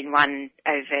that have been won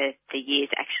over the years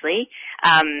actually.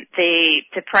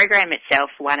 The program itself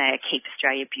won a Keep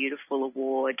Australia Beautiful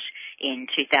award in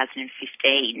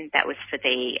 2015. That was for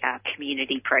the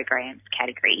community programs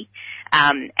category.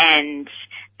 And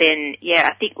then,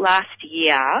 I think last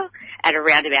year at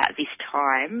around about this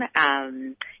time,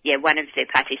 one of the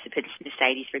participants,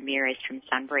 Mercedes Ramirez from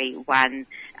Sunbury,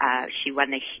 she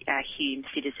won the Hume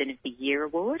Citizen of the Year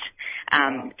award.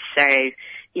 So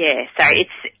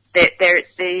it's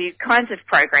the kinds of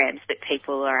programs that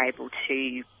people are able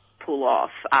to pull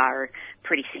off are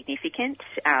pretty significant.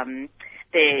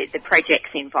 The projects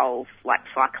involve like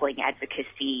cycling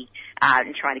advocacy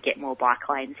and trying to get more bike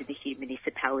lanes in the Hume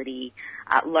municipality,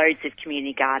 loads of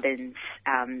community gardens.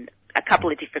 A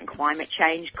couple of different climate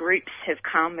change groups have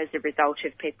come as a result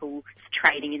of people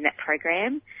training in that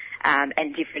program,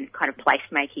 and different kind of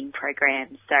placemaking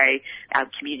programs. So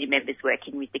community members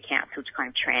working with the council to kind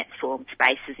of transform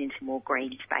spaces into more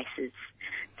green spaces.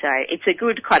 So it's a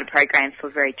good kind of program for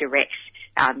very direct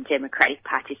democratic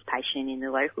participation in the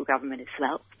local government as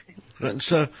well. Right,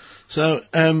 so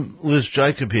Liz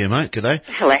Jacob here, mate. G'day.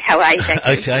 Hello, how are you,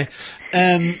 Jacob? Okay.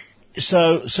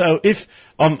 So if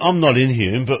I'm not in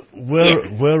Hume, but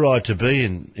were I to be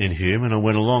in Hume and I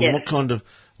went along,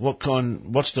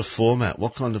 what's the format?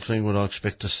 What kind of thing would I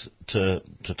expect to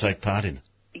take part in?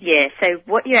 Yeah, so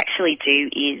what you actually do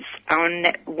is on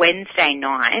Wednesday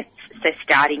nights, so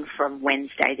starting from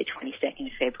Wednesday the 22nd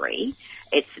of February,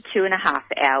 it's 2.5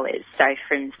 hours, so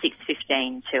from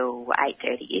 6:15 till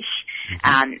 8:30ish,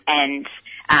 and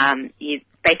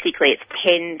basically it's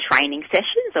 10 training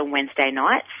sessions on Wednesday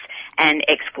nights, and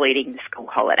excluding the school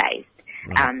holidays.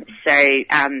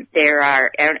 There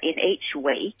are, in each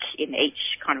week, in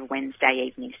each kind of Wednesday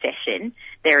evening session,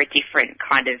 there are different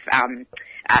kind of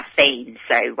themes.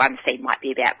 So one theme might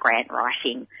be about grant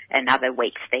writing, another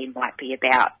week's theme might be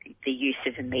about the use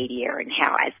of the media and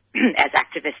how as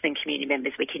activists and community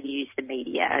members we can use the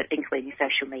media, including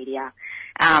social media.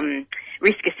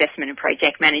 Risk assessment and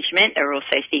project management are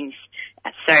also things.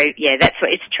 So that's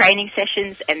what it's training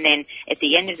sessions, and then at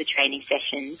the end of the training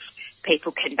sessions,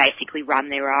 people can basically run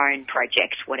their own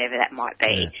project, whatever that might be.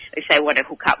 Yeah. If they want to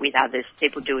hook up with others,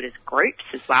 people do it as groups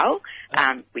as well,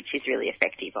 which is really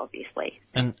effective, obviously.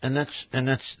 And that's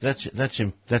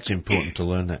important to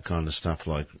learn that kind of stuff,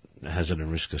 like hazard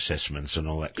and risk assessments and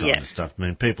all that kind of stuff. I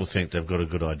mean, people think they've got a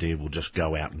good idea, we'll just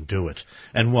go out and do it.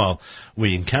 And while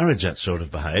we encourage that sort of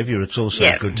behaviour, it's also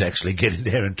good to actually get in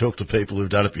there and talk to people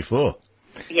who've done it before.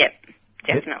 Yep,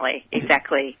 definitely,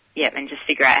 exactly. Yep, and just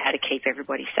figure out how to keep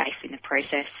everybody safe in the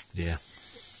process. Yeah.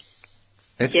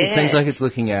 It seems like it's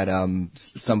looking at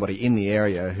somebody in the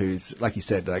area who's, like you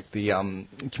said, like the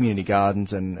community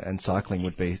gardens and cycling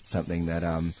would be something that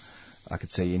I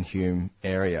could see in Hume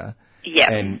area.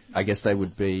 Yeah. And I guess they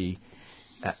would be,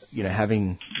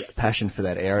 having passion for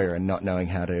that area and not knowing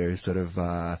how to sort of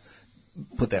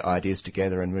put their ideas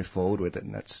together and move forward with it,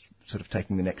 and that's sort of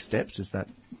taking the next steps. Is that?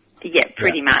 Yeah,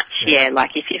 pretty much. Yeah,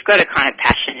 like if you've got a kind of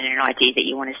passion and an idea that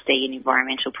you want to see an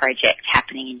environmental project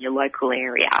happening in your local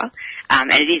area,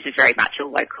 and it is very much all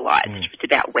localised, it's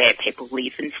about where people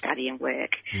live and study and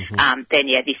work, then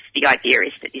the idea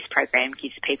is that this program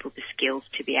gives people the skills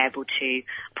to be able to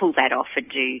pull that off and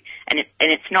do, and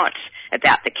it's not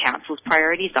about the council's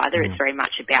priorities either, it's very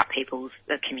much about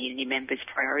the community members'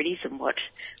 priorities and what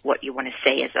you want to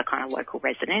see as a kind of local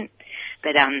resident.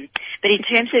 But in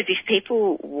terms of if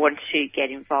people want to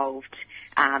get involved,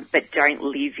 but don't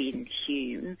live in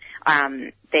Hume,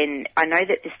 then I know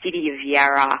that the City of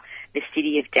Yarra, the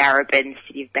City of Darebin, the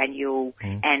City of Banyule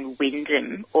and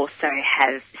Wyndham also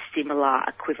have similar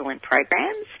equivalent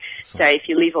programs. So if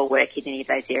you live or work in any of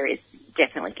those areas,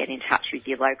 definitely get in touch with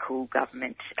your local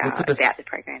government about the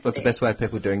program. What's the best way of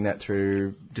people doing that?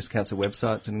 Through just council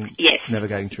websites and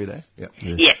navigating through there? Yep.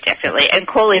 Yes, definitely. And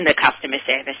call in the customer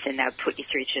service and they'll put you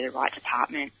through to the right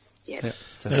department. Yep.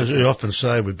 As we often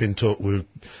say, we've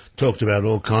talked about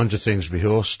all kinds of things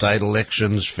before, state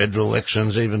elections, federal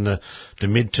elections, even the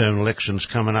midterm elections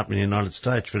coming up in the United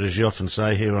States. But as you often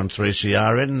say here on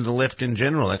 3CR and the left in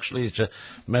general, actually, it's a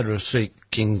matter of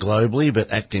thinking globally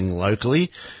but acting locally.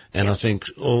 And I think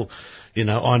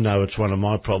I know it's one of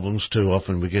my problems too.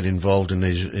 Often we get involved in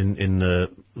these, in the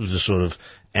sort of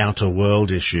outer world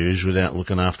issues without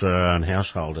looking after our own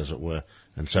household, as it were.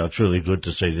 And so it's really good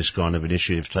to see this kind of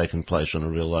initiative taking place on a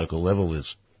real local level,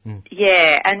 Liz.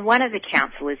 Yeah, and one of the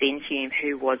councillors in Hume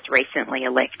who was recently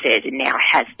elected and now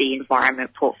has the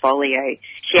environment portfolio,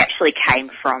 she actually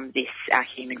came from this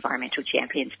Hume Environmental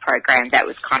Champions program that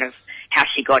was kind of how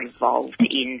she got involved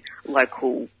in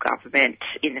local government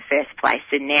in the first place,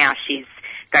 and now she's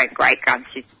going great guns.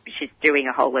 She's doing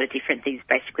a whole lot of different things,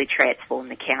 basically transform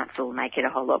the council and make it a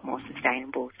whole lot more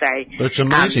sustainable. So, but it's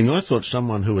amazing. I thought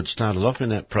someone who had started off in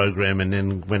that program and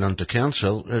then went on to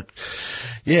council. So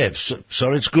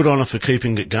it's good on her for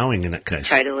keeping it going in that case.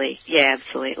 Totally. Yeah,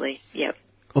 absolutely. Yep.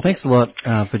 Well, thanks a lot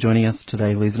for joining us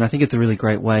today, Liz. And I think it's a really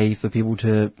great way for people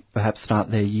to perhaps start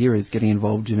their year is getting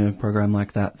involved in a program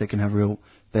like that can have real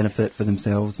benefit for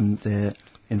themselves and their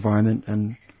environment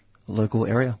and local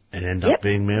area. And end up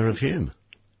being Mayor of Hume.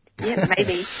 Yeah,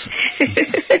 maybe.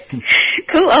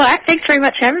 Cool. All right. Thanks very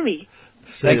much for having me.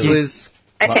 Thanks, Liz.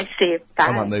 Okay, see you. Bye.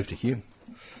 I might move to Hume.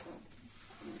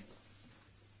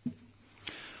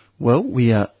 Well,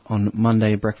 we are on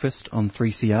Monday Breakfast on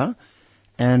 3CR,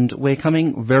 and we're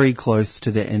coming very close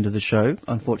to the end of the show,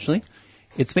 unfortunately.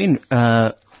 It's been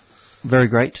very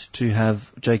great to have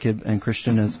Jacob and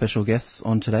Christian as special guests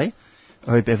on today.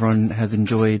 I hope everyone has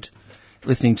enjoyed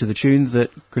listening to the tunes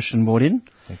that Christian brought in.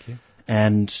 Thank you.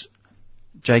 And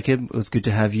Jacob, it was good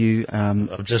to have you. I'm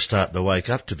just starting to wake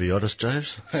up, to be honest,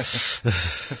 James. Do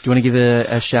you want to give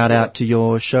a shout out to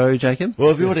your show, Jacob?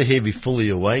 Well, if you want to hear me fully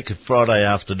awake, Friday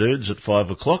afternoons at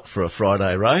 5 o'clock for a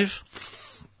Friday rave,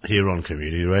 here on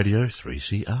Community Radio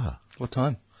 3CR. What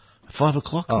time? 5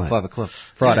 o'clock, Oh, mate. 5 o'clock.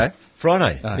 Friday? Yeah.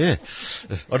 Friday, yeah.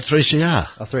 On 3CR.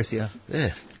 Oh, 3CR.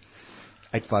 Yeah.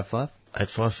 855.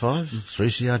 855,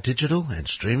 3CR Digital, and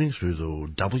streaming through the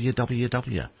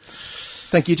www.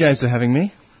 Thank you, James, for having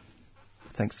me.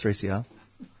 Thanks, 3CR.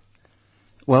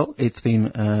 Well, it's been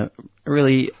a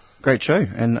really great show,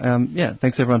 and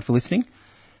thanks everyone for listening.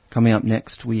 Coming up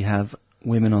next, we have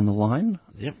Women on the Line.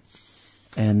 Yep.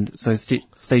 And so stay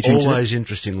tuned. Always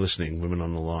interesting listening, Women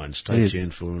on the Line. Stay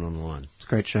tuned for Women on the Line. It's a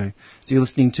great show. So you're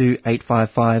listening to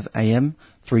 855 AM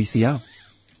 3CR.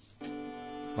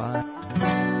 Bye.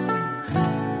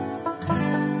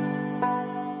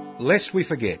 Lest we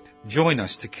forget, join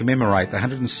us to commemorate the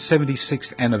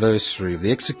 176th anniversary of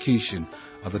the execution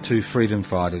of the two freedom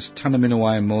fighters,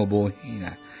 Tunnerminnerwait and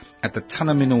Maulboyheenner, at the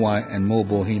Tunnerminnerwait and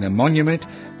Maulboyheenner Monument,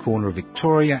 corner of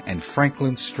Victoria and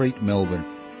Franklin Street, Melbourne.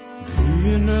 Do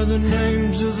you know the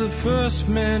names of the first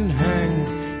men hanged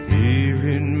here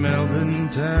in Melbourne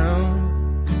town?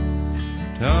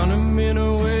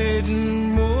 Tunnerminnerwait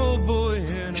and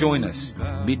Maulboyheenner. Join us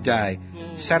midday,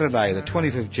 Saturday the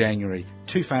 20th of January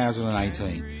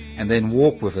 2018, and then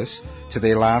walk with us to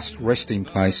their last resting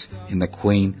place in the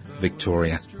Queen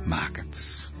Victoria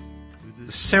Markets.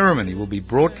 The ceremony will be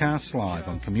broadcast live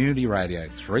on Community Radio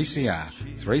 3CR,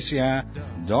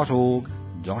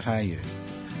 3cr.org.au.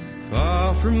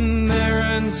 Far from their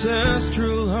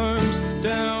ancestral homes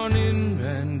down in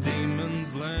Van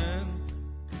Diemen's Land.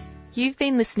 You've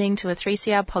been listening to a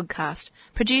 3CR podcast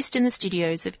produced in the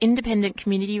studios of independent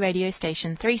community radio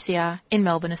station 3CR in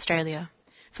Melbourne, Australia.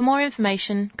 For more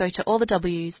information, go to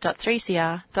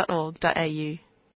allthews.3cr.org.au.